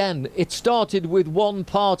reading again. It started with one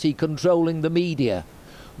party controlling the media,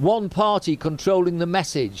 one party controlling the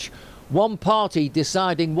message, one party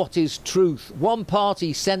deciding what is truth, one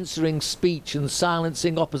party censoring speech and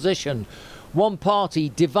silencing opposition, one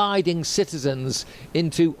party dividing citizens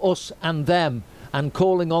into us and them and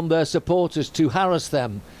calling on their supporters to harass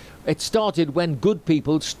them. It started when good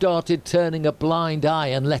people started turning a blind eye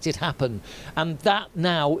and let it happen. And that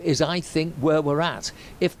now is, I think, where we're at.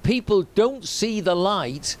 If people don't see the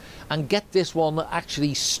light and get this one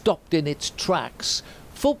actually stopped in its tracks,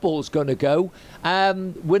 football's going to go.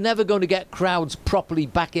 We're never going to get crowds properly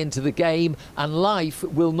back into the game, and life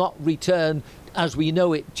will not return as we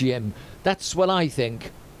know it, Jim. That's what I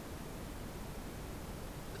think.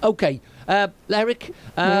 OK, Eric.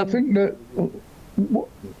 I think that...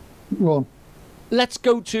 Go on. Let's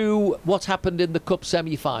go to what happened in the Cup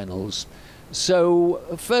semi-finals. So,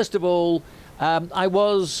 first of all, I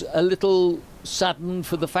was a little saddened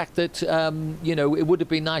for the fact that, it would have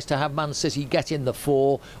been nice to have Man City get in the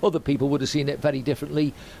 4. Other people would have seen it very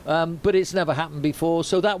differently. But it's never happened before,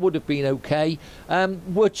 so that would have been okay.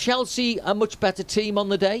 Were Chelsea a much better team on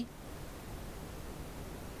the day?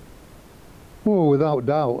 Oh, without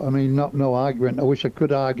doubt. I mean, no argument. I wish I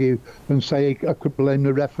could argue and say I could blame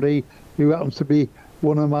the referee, who happens to be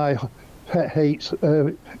one of my pet hates.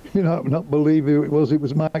 Not believe who it was. It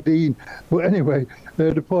was Mike Dean. But anyway,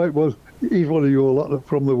 the point was, he's one of your lot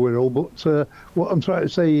from the world. But what I'm trying to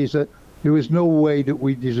say is that there was no way that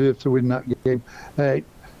we deserved to win that game.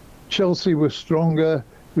 Chelsea were stronger,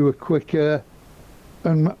 they were quicker,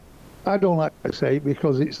 and I don't like to say it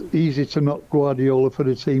because it's easy to knock Guardiola for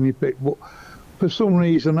the team he picked, but for some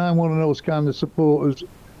reason I'm one of those kind of supporters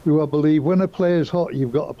who I believe when a player's hot,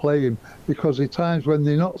 you've got to play him, because there are times when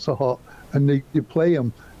they're not so hot and you play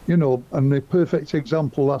them, and the perfect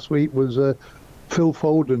example last week was Phil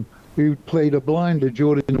Foden, who played a blinder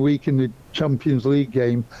during the week in the Champions League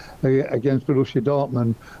game against Borussia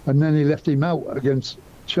Dortmund, and then he left him out against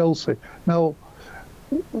Chelsea. Now,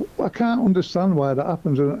 I can't understand why that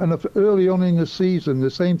happens. And if early on in the season,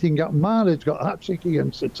 the same thing happened. Mahrez got a hat-trick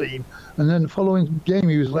against the team, and then the following game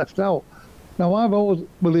he was left out. Now, I've always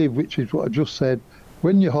believed, which is what I just said,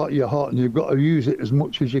 when you're hot, and you've got to use it as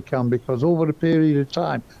much as you can, because over a period of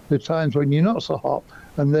time, there are times when you're not so hot,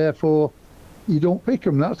 and therefore you don't pick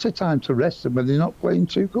them. That's the time to rest them when they're not playing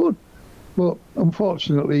too good. But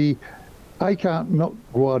unfortunately, I can't knock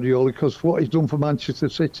Guardiola because what he's done for Manchester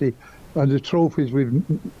City and the trophies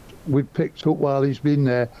we've picked up while he's been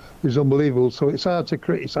there is unbelievable. So it's hard to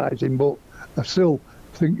criticise him, but I still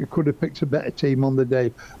think you could have picked a better team on the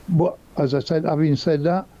day. But as I said, having said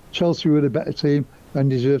that, Chelsea were the better team and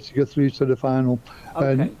deserved to go through to the final.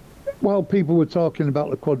 Okay. And while people were talking about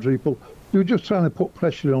the quadruple, they were just trying to put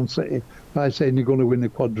pressure on City by saying they're going to win the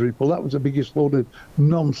quadruple. That was the biggest load of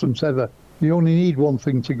nonsense ever. You only need one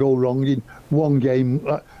thing to go wrong in one game,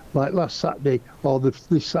 like last Saturday or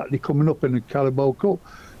this Saturday coming up in the Carabao Cup.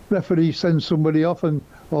 Referee sends somebody off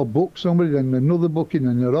or books somebody, then another booking,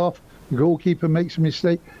 and they're off. The goalkeeper makes a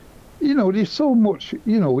mistake. There's so much,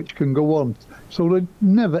 which can go on. So they're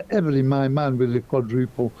never, ever in my mind with the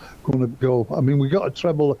quadruple going to go. I mean, we got a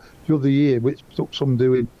treble the other year, which took some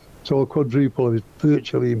doing. So a quadruple is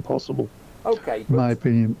virtually impossible. Okay. In my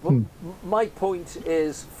opinion. My point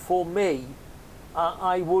is, for me,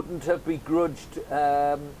 I wouldn't have begrudged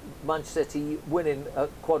Manchester City winning a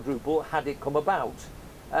quadruple had it come about.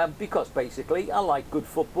 Because basically, I like good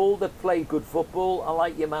football, they play good football, I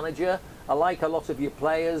like your manager, I like a lot of your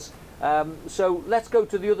players. So let's go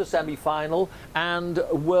to the other semi-final. And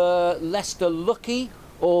were Leicester lucky,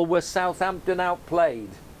 or were Southampton outplayed?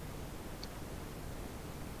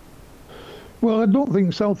 Well, I don't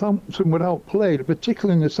think Southampton were outplayed,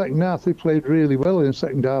 particularly in the second half. They played really well in the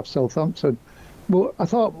second half, Southampton. But I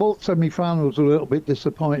thought both semi-finals were a little bit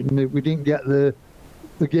disappointing. We didn't get the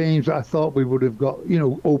games I thought we would have got,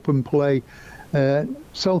 open play.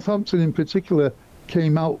 Southampton in particular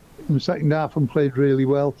came out in the second half and played really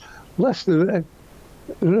well. Leicester,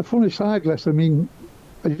 they're a funny side, Leicester. I mean,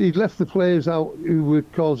 he'd left the players out who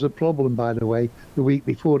would cause a problem, by the way, the week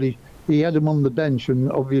before. He had them on the bench,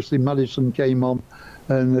 and obviously Maddison came on,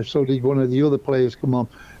 and so did one of the other players come on.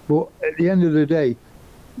 But at the end of the day,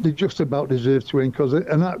 they just about deserve to win, because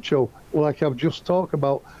Iheanacho, like I've just talked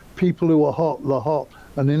about, people who are hot, they're hot,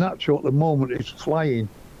 and Iheanacho at the moment is flying,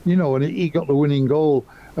 and he got the winning goal.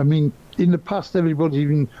 I mean, in the past, everybody's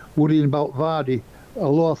been worrying about Vardy,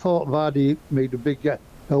 although I thought Vardy made a big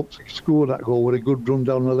help to score that goal with a good run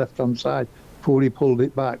down the left-hand side before he pulled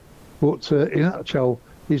it back. But Iheanacho,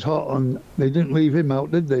 he's hot, and they didn't leave him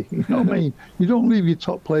out, did they? You know what I mean? You don't leave your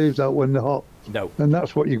top players out when they're hot. No. And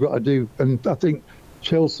that's what you've got to do. And I think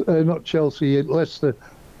Leicester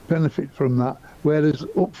benefit from that. Whereas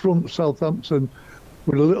up front, Southampton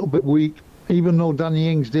were a little bit weak, even though Danny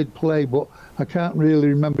Ings did play, but I can't really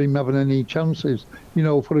remember him having any chances.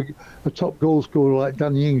 For a top goal scorer like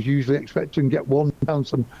Danny Ings, usually expect him to get one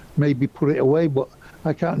chance and maybe put it away, but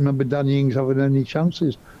I can't remember Danny Ings having any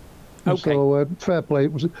chances. Okay. So fair play.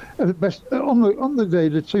 It was best on the day.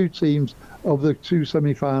 The two teams of the two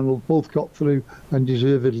semi-finals both got through and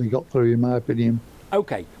deservedly got through, in my opinion.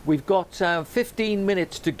 Okay, we've got 15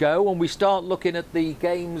 minutes to go, and we start looking at the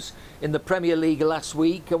games in the Premier League last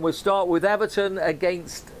week, and we'll start with Everton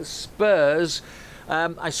against Spurs.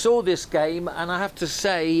 I saw this game, and I have to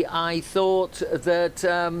say, I thought that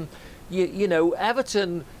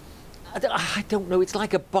Everton, I don't know, it's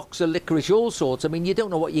like a box of licorice, all sorts. I mean, you don't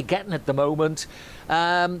know what you're getting at the moment.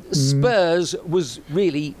 Spurs was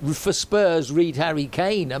really, for Spurs, read Harry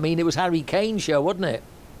Kane. I mean, it was Harry Kane's show, wasn't it?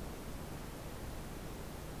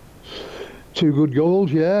 Two good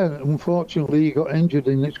goals, yeah. Unfortunately, he got injured,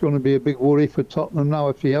 and it's going to be a big worry for Tottenham now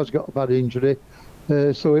if he has got a bad injury.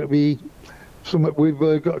 So it'll be something we've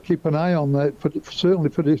got to keep an eye on there, certainly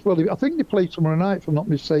for this. Well, I think they play tomorrow night, if I'm not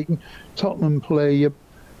mistaken. Tottenham play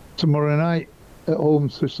tomorrow night at home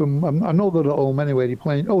to some. I know they're at home anyway. They're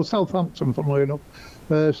playing. Oh, Southampton, funnily enough.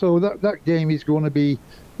 So that game is going to be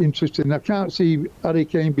interesting. I can't see Harry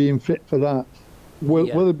Kane being fit for that.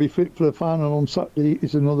 Will he be fit for the final on Saturday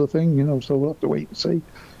is another thing, so we'll have to wait and see.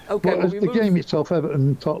 Okay, but the game itself, Everton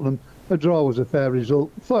and Tottenham, a draw was a fair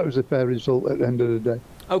result. Thought it was a fair result at the end of the day.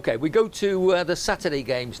 Okay, we go to the Saturday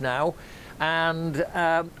games now. And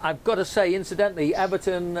I've got to say, incidentally,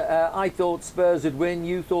 Everton, I thought Spurs would win.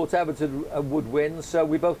 You thought Everton would win. So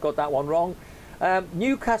we both got that one wrong.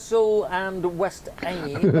 Newcastle and West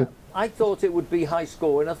Ham, I thought it would be high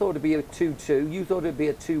scoring. I thought it would be a 2-2. You thought it would be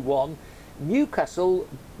a 2-1. Newcastle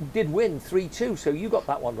did win 3-2, so you got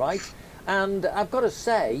that one right. And I've got to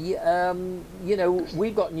say,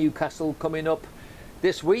 we've got Newcastle coming up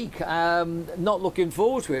this week. Not looking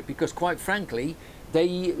forward to it because, quite frankly,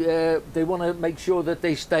 they want to make sure that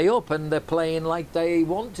they stay up and they're playing like they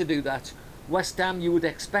want to do that. West Ham, you would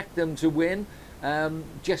expect them to win.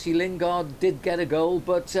 Jesse Lingard did get a goal,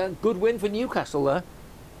 but good win for Newcastle there.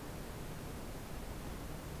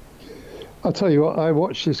 I'll tell you what, I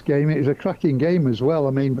watched this game. It was a cracking game as well. I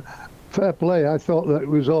mean, fair play. I thought that it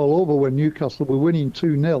was all over when Newcastle were winning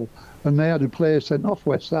 2-0 and they had a player sent off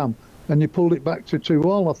West Ham and they pulled it back to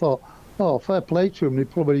 2-all. I thought, oh, fair play to them. They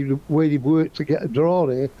probably, the way they've worked to get a draw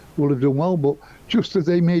there, would have done well. But just as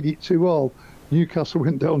they made it 2-all, Newcastle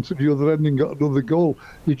went down to the other end and got another goal.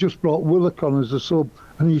 He just brought Willock on as a sub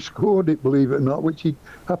and he scored it, believe it or not, which he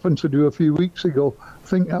happened to do a few weeks ago. I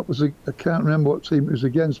think that was, I can't remember what team it was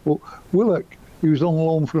against, but Willock, he was on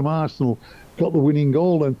loan from Arsenal, got the winning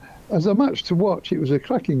goal. And as a match to watch, it was a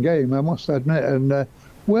cracking game, I must admit. And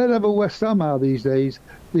wherever West Ham are these days,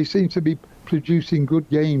 they seem to be producing good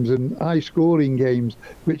games and high-scoring games,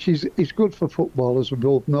 which is good for football, as we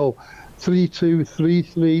both know. 3-2,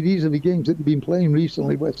 3-3, these are the games that they've been playing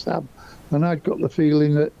recently, West Ham. And I've got the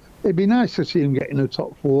feeling that it'd be nice to see them get in the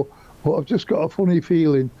top four, but I've just got a funny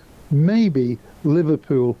feeling maybe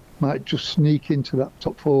Liverpool might just sneak into that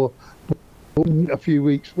top four in a few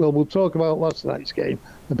weeks. Well, we'll talk about last night's game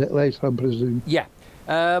a bit later, I presume. Yeah.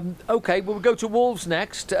 Okay, well, we'll go to Wolves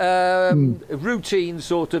next. Routine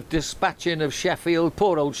sort of dispatching of Sheffield,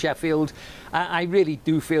 poor old Sheffield. I really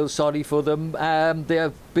do feel sorry for them. They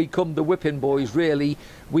have become the whipping boys, really.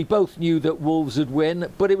 We both knew that Wolves would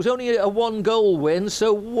win, but it was only a one-goal win,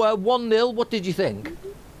 so 1-0. What did you think?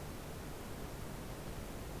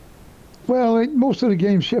 Well, in most of the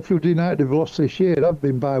games Sheffield United have lost this year have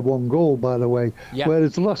been by 1 goal, by the way. Yeah.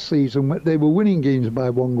 Whereas last season, they were winning games by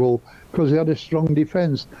 1 goal because they had a strong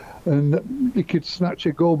defence and they could snatch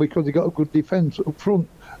a goal because they got a good defence up front,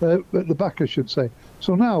 at the back, I should say.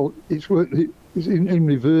 So now it's in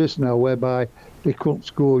reverse now, whereby they couldn't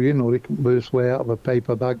score, they couldn't burst way out of a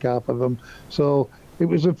paper bag, half of them. So it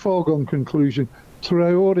was a foregone conclusion.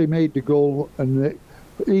 Traore made the goal and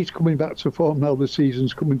he's coming back to form now. The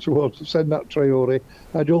season's coming towards. Send that Traore.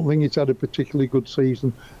 I don't think he's had a particularly good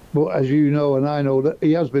season, but as you know and I know, that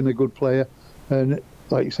he has been a good player, and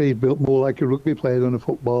like you say, he's built more like a rugby player than a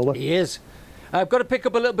footballer. He is. I've got to pick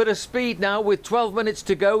up a little bit of speed now with 12 minutes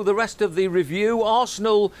to go. The rest of the review.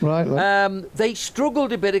 Arsenal, they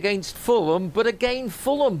struggled a bit against Fulham, but again,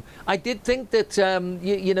 Fulham, I did think that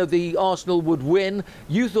the Arsenal would win.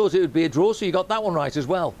 You thought it would be a draw, so you got that one right as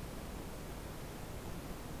well.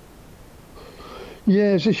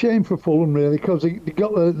 Yeah, it's a shame for Fulham, really, because they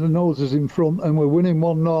got the noses in front and were winning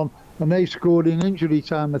 1-0, and they scored in injury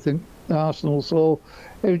time, I think, Arsenal. So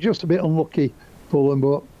it was just a bit unlucky, Fulham,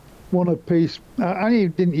 but one apiece.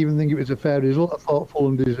 I didn't even think it was a fair result. I thought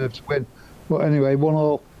Fulham deserved to win. But anyway,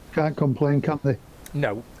 1-1, can't complain, can they?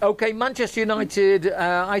 No. OK, Manchester United,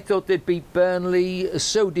 I thought they'd beat Burnley.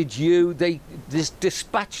 So did you. They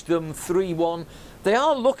dispatched them 3-1. They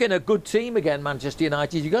are looking a good team again, Manchester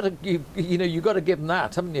United. You got to give them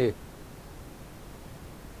that, haven't you?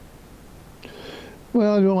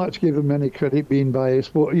 Well, I don't like to give them any credit, being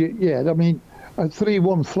biased, but yeah, I mean, a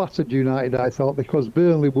 3-1 flattered United, I thought, because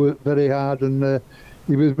Burnley worked very hard and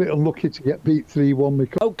he was a bit unlucky to get beat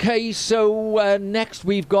 3-1. OK, so next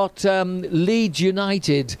we've got Leeds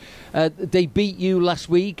United. They beat you last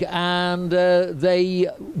week and they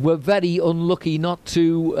were very unlucky not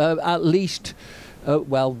to at least...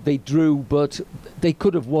 well, they drew, but they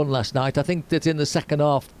could have won last night. I think that in the second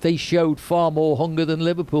half, they showed far more hunger than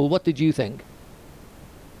Liverpool. What did you think?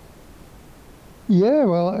 Yeah,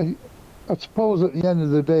 well, I suppose at the end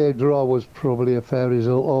of the day, a draw was probably a fair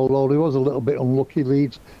result, although it was a little bit unlucky.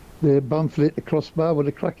 Leeds, they bamfed it to crossbar with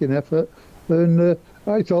a cracking effort. And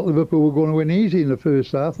I thought Liverpool were going to win easy in the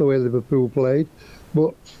first half, the way Liverpool played.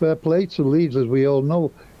 But fair play to Leeds, as we all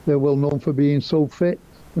know. They're well known for being so fit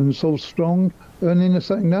and so strong. And in the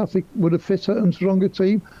second half, they were a fitter and stronger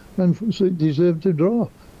team and deserved to draw,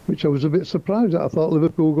 which I was a bit surprised at. I thought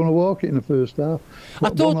Liverpool were going to walk it in the first half.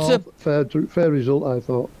 But I thought fair result, I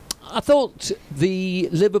thought. I thought the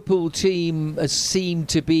Liverpool team seemed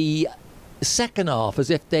to be second half as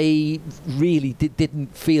if they really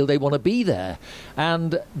didn't feel they want to be there.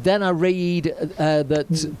 And then I read that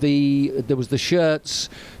there was the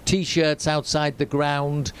T-shirts outside the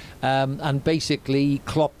ground, and basically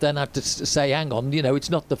Klopp then had to say, hang on, it's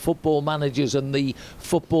not the football managers and the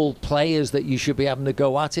football players that you should be having to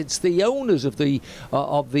go at, it's the owners of the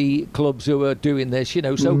clubs who are doing this,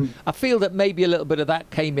 So I feel that maybe a little bit of that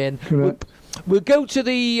came in. We'll go to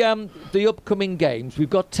the upcoming games. We've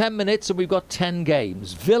got 10 minutes and we've got 10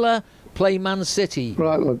 games. Villa play Man City.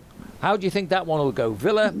 Right, look. How do you think that one will go?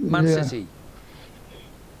 Villa, Man City.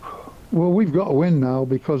 Well, we've got to win now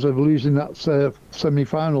because of losing that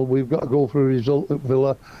semi-final. We've got to go for a result at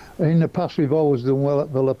Villa. In the past, we've always done well at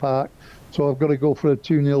Villa Park, so I've got to go for a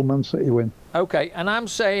 2-0 Man City win. OK, and I'm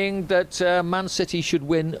saying that Man City should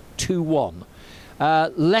win 2-1.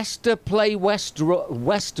 Leicester play West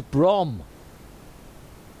Brom.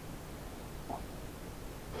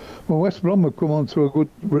 Well, West Brom have come on to a good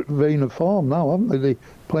vein of form now, haven't they? They're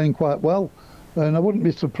playing quite well. And I wouldn't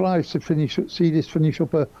be surprised to see this finish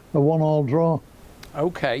up a 1-1 draw.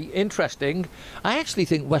 OK, interesting. I actually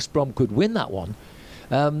think West Brom could win that one.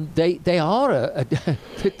 They are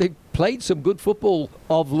they've played some good football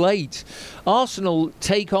of late. Arsenal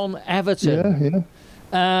take on Everton.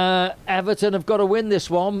 Yeah. Everton have got to win this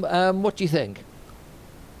one. What do you think?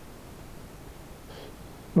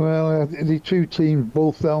 Well, the two teams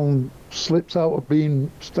both down slips out of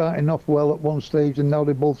starting off well at one stage, and now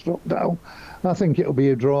they both dropped down. I think it'll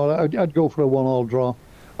be a draw. I'd go for a 1-1 draw.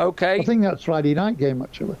 OK. I think that's Friday night game,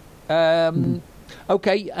 actually.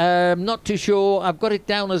 OK, not too sure. I've got it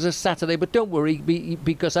down as a Saturday, but don't worry,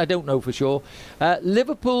 because I don't know for sure.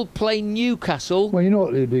 Liverpool play Newcastle. Well, you know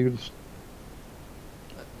what they do.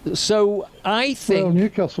 So I think... Well,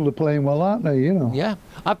 Newcastle are playing well, aren't they, Yeah.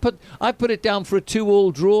 I put it down for a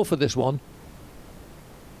 2-2 draw for this one.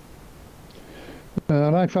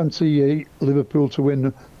 And I fancy Liverpool to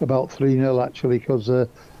win about 3-0, actually, because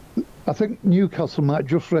I think Newcastle might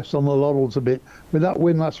just rest on the laurels a bit. With that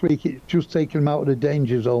win last week, it's just taken them out of the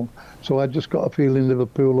danger zone. So I just got a feeling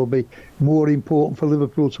Liverpool will be more important for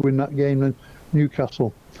Liverpool to win that game than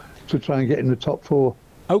Newcastle to try and get in the top four.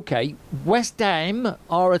 OK, West Ham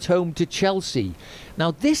are at home to Chelsea.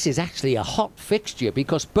 Now, this is actually a hot fixture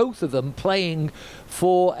because both of them playing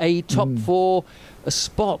for a top four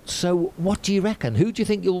spot. So what do you reckon? Who do you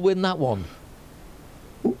think will win that one?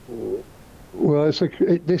 Well,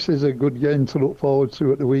 this is a good game to look forward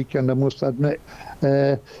to at the weekend, I must admit.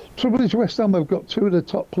 Trouble is, West Ham have got two of the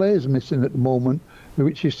top players missing at the moment,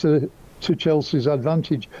 which is to Chelsea's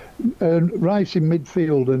advantage. Rice in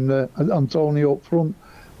midfield and Antonio up front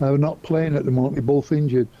are not playing at the moment. They're both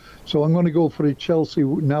injured. So I'm going to go for a Chelsea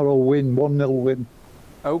narrow win, 1-0 win.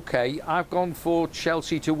 OK, I've gone for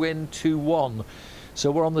Chelsea to win 2-1. So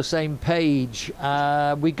we're on the same page.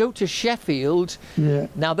 We go to Sheffield. Yeah.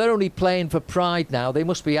 Now, they're only playing for pride now. They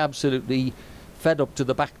must be absolutely fed up to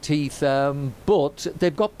the back teeth. But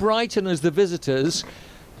they've got Brighton as the visitors.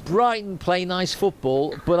 Brighton play nice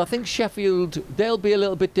football, but I think Sheffield, they'll be a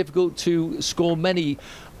little bit difficult to score many.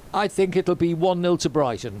 I think it'll be 1-0 to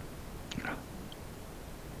Brighton.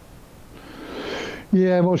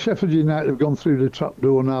 Yeah, well, Sheffield United have gone through the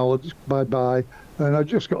trapdoor now. Bye-bye. And I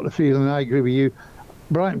just got the feeling, I agree with you,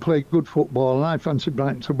 Brighton played good football, and I fancy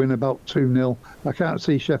Brighton to win about 2-0. I can't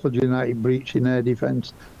see Sheffield United breaching their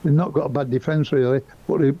defence. They've not got a bad defence, really,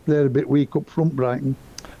 but they're a bit weak up front, Brighton.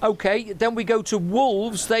 OK, then we go to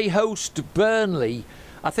Wolves. They host Burnley.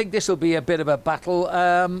 I think this will be a bit of a battle.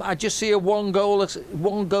 I just see a one goal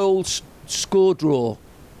score draw.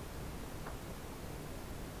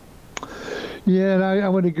 Yeah, and I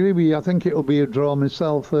would agree with you. I think it'll be a draw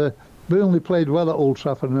myself. Burnley played well at Old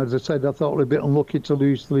Trafford, and as I said, I thought they were a bit unlucky to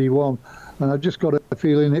lose 3-1. And I just got a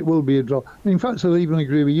feeling it will be a draw. In fact, I'll even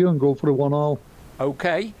agree with you and go for a 1-1.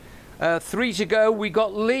 OK. 3 to go. We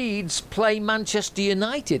got Leeds play Manchester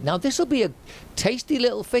United. Now, this will be a tasty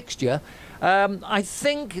little fixture. I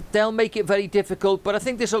think they'll make it very difficult, but I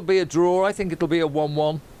think this will be a draw. I think it'll be a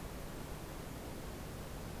 1-1.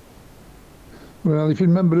 Well, if you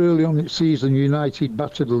remember early on in the season, United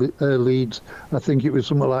battered Leeds. I think it was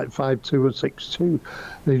something like 5-2 or 6-2.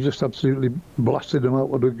 They just absolutely blasted them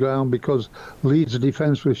out of the ground because Leeds'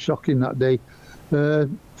 defence was shocking that day.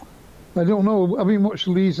 I don't know. I mean, watched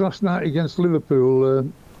Leeds last night against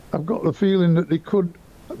Liverpool. I've got the feeling that they could.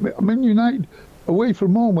 I mean, United away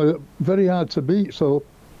from home are very hard to beat. So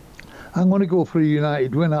I'm going to go for a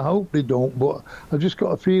United win. I hope they don't, but I've just got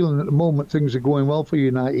a feeling at the moment things are going well for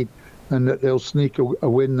United and that they'll sneak a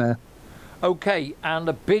win there. OK, and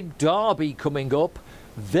a big derby coming up,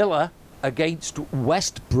 Villa against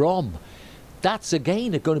West Brom. That's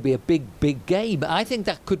again going to be a big game. I think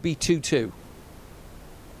that could be 2-2.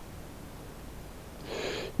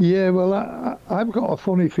 Yeah, well, I've got a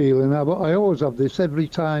funny feeling. I always have this every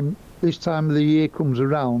time this time of the year comes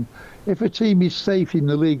around. If a team is safe in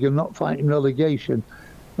the league and not fighting relegation,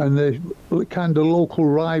 and they're kind of local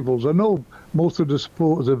rivals, I know most of the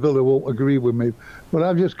supporters of Villa won't agree with me, but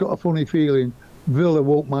I've just got a funny feeling Villa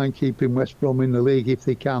won't mind keeping West Brom in the league if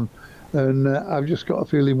they can. And I've just got a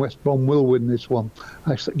feeling West Brom will win this one.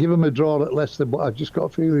 I give them a draw at Leicester, but I've just got a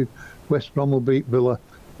feeling West Brom will beat Villa.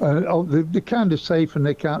 They're kind of safe and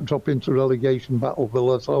they can't drop into relegation battle,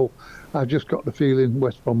 Villa, so I've just got the feeling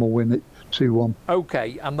West Brom will win it 2-1.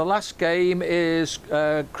 OK, and the last game is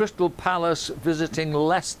Crystal Palace visiting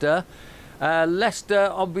Leicester. Leicester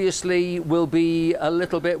obviously will be a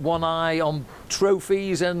little bit one eye on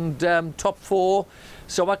trophies and top four,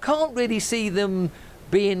 so I can't really see them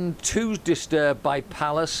being too disturbed by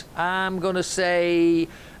Palace. I'm going to say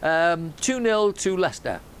 2-0 to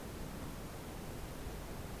Leicester.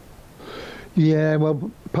 Yeah,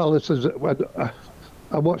 well, Palace is.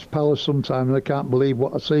 I watch Palace sometimes and I can't believe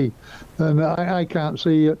what I see, and I can't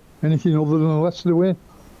see anything other than Leicester win.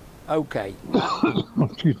 OK.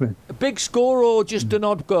 Excuse me. A big score or just an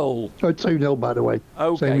odd goal? 2-0, by the way.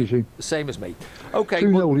 OK. Same as you. Same as me. OK.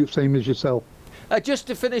 2-0, same as yourself. Just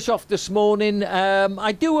to finish off this morning,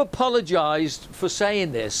 I do apologise for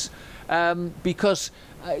saying this because,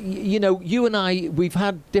 you know, you and I, we've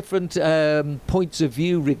had different points of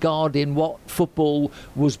view regarding what football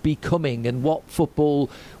was becoming and what football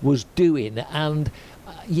was doing. And,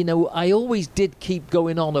 you know, I always did keep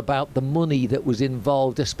going on about the money that was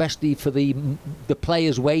involved, especially for the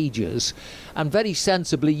players' wages. And very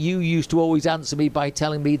sensibly, you used to always answer me by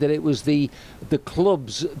telling me that it was the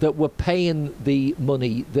clubs that were paying the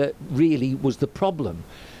money that really was the problem.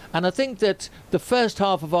 And I think that the first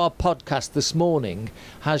half of our podcast this morning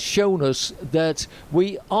has shown us that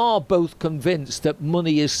we are both convinced that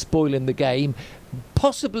money is spoiling the game,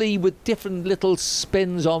 possibly with different little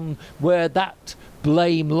spins on where that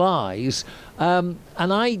blame lies. And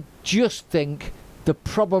I just think the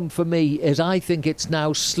problem for me is I think it's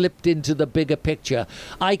now slipped into the bigger picture.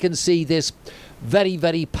 I can see this very,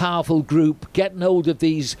 very powerful group getting hold of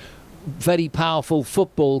these very powerful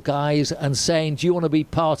football guys and saying, do you want to be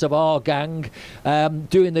part of our gang,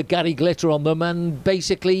 doing the Gary Glitter on them and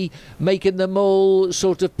basically making them all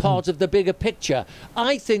sort of part of the bigger picture.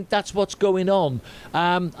 I think that's what's going on.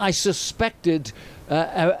 I suspected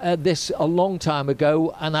this a long time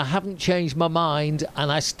ago and I haven't changed my mind,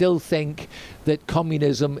 and I still think that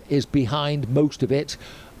communism is behind most of it.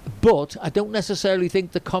 But I don't necessarily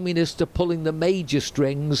think the communists are pulling the major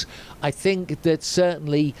strings. I think that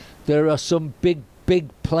certainly there are some big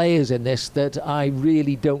players in this that I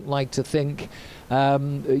really don't like to think,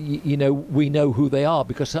 you know, we know who they are,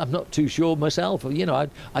 because I'm not too sure myself. You know,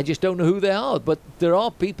 I just don't know who they are. But there are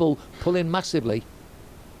people pulling massively.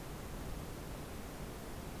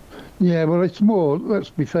 Yeah, well, it's more, let's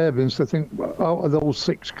be fair, Vince, I think out of those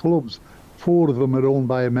 6 clubs, 4 of them are owned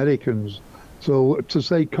by Americans. So to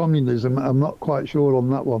say communism, I'm not quite sure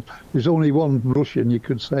on that one. There's only one Russian, you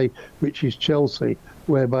could say, which is Chelsea,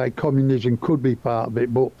 whereby communism could be part of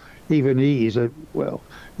it. But even he is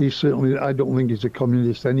he's certainly, I don't think he's a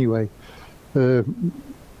communist anyway, you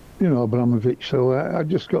know, Abramovich. So I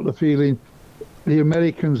just got the feeling the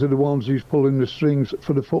Americans are the ones who's pulling the strings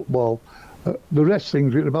for the football. The rest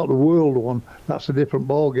things about the world one, that's a different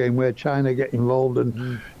ball game where China get involved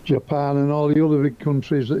and Japan and all the other big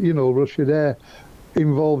countries, you know, Russia, they're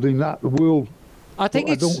involved in that. The world, I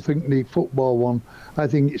don't think the football one. I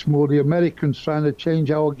think it's more the Americans trying to change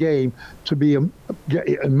our game to be get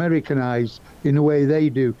it Americanized in the way they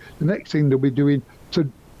do. The next thing they'll be doing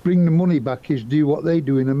to bring the money back is do what they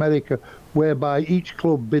do in America, whereby each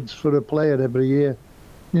club bids for a player every year.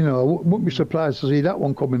 You know, I wouldn't be surprised to see that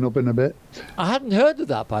one coming up in a bit. I hadn't heard of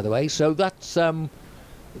that, by the way, so that's something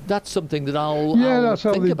that I'll that's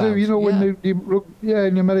how think they about. do. You know, when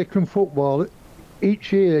in American football,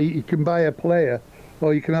 each year you can buy a player,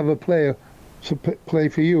 or you can have a player to play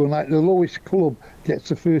for you, and like the lowest club gets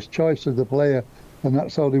the first choice of the player, and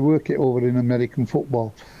that's how they work it over in American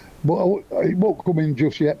football. But it won't come in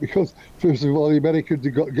just yet because, first of all, the Americans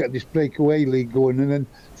have got to get this breakaway league going, and then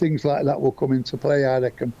things like that will come into play, I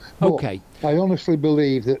reckon. But Okay. I honestly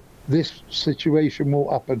believe that this situation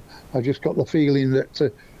won't happen. I just got the feeling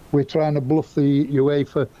that we're trying to bluff the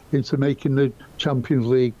UEFA into making the Champions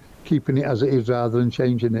League, keeping it as it is rather than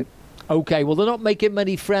changing it. Okay, well, they're not making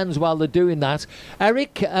many friends while they're doing that.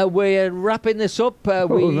 Eric, we're wrapping this up.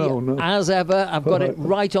 No. As ever, I've got it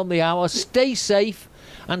right on the hour. Stay safe,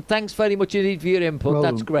 and thanks very much indeed for your input. Well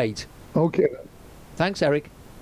That's done. great. Okay. Thanks, Eric.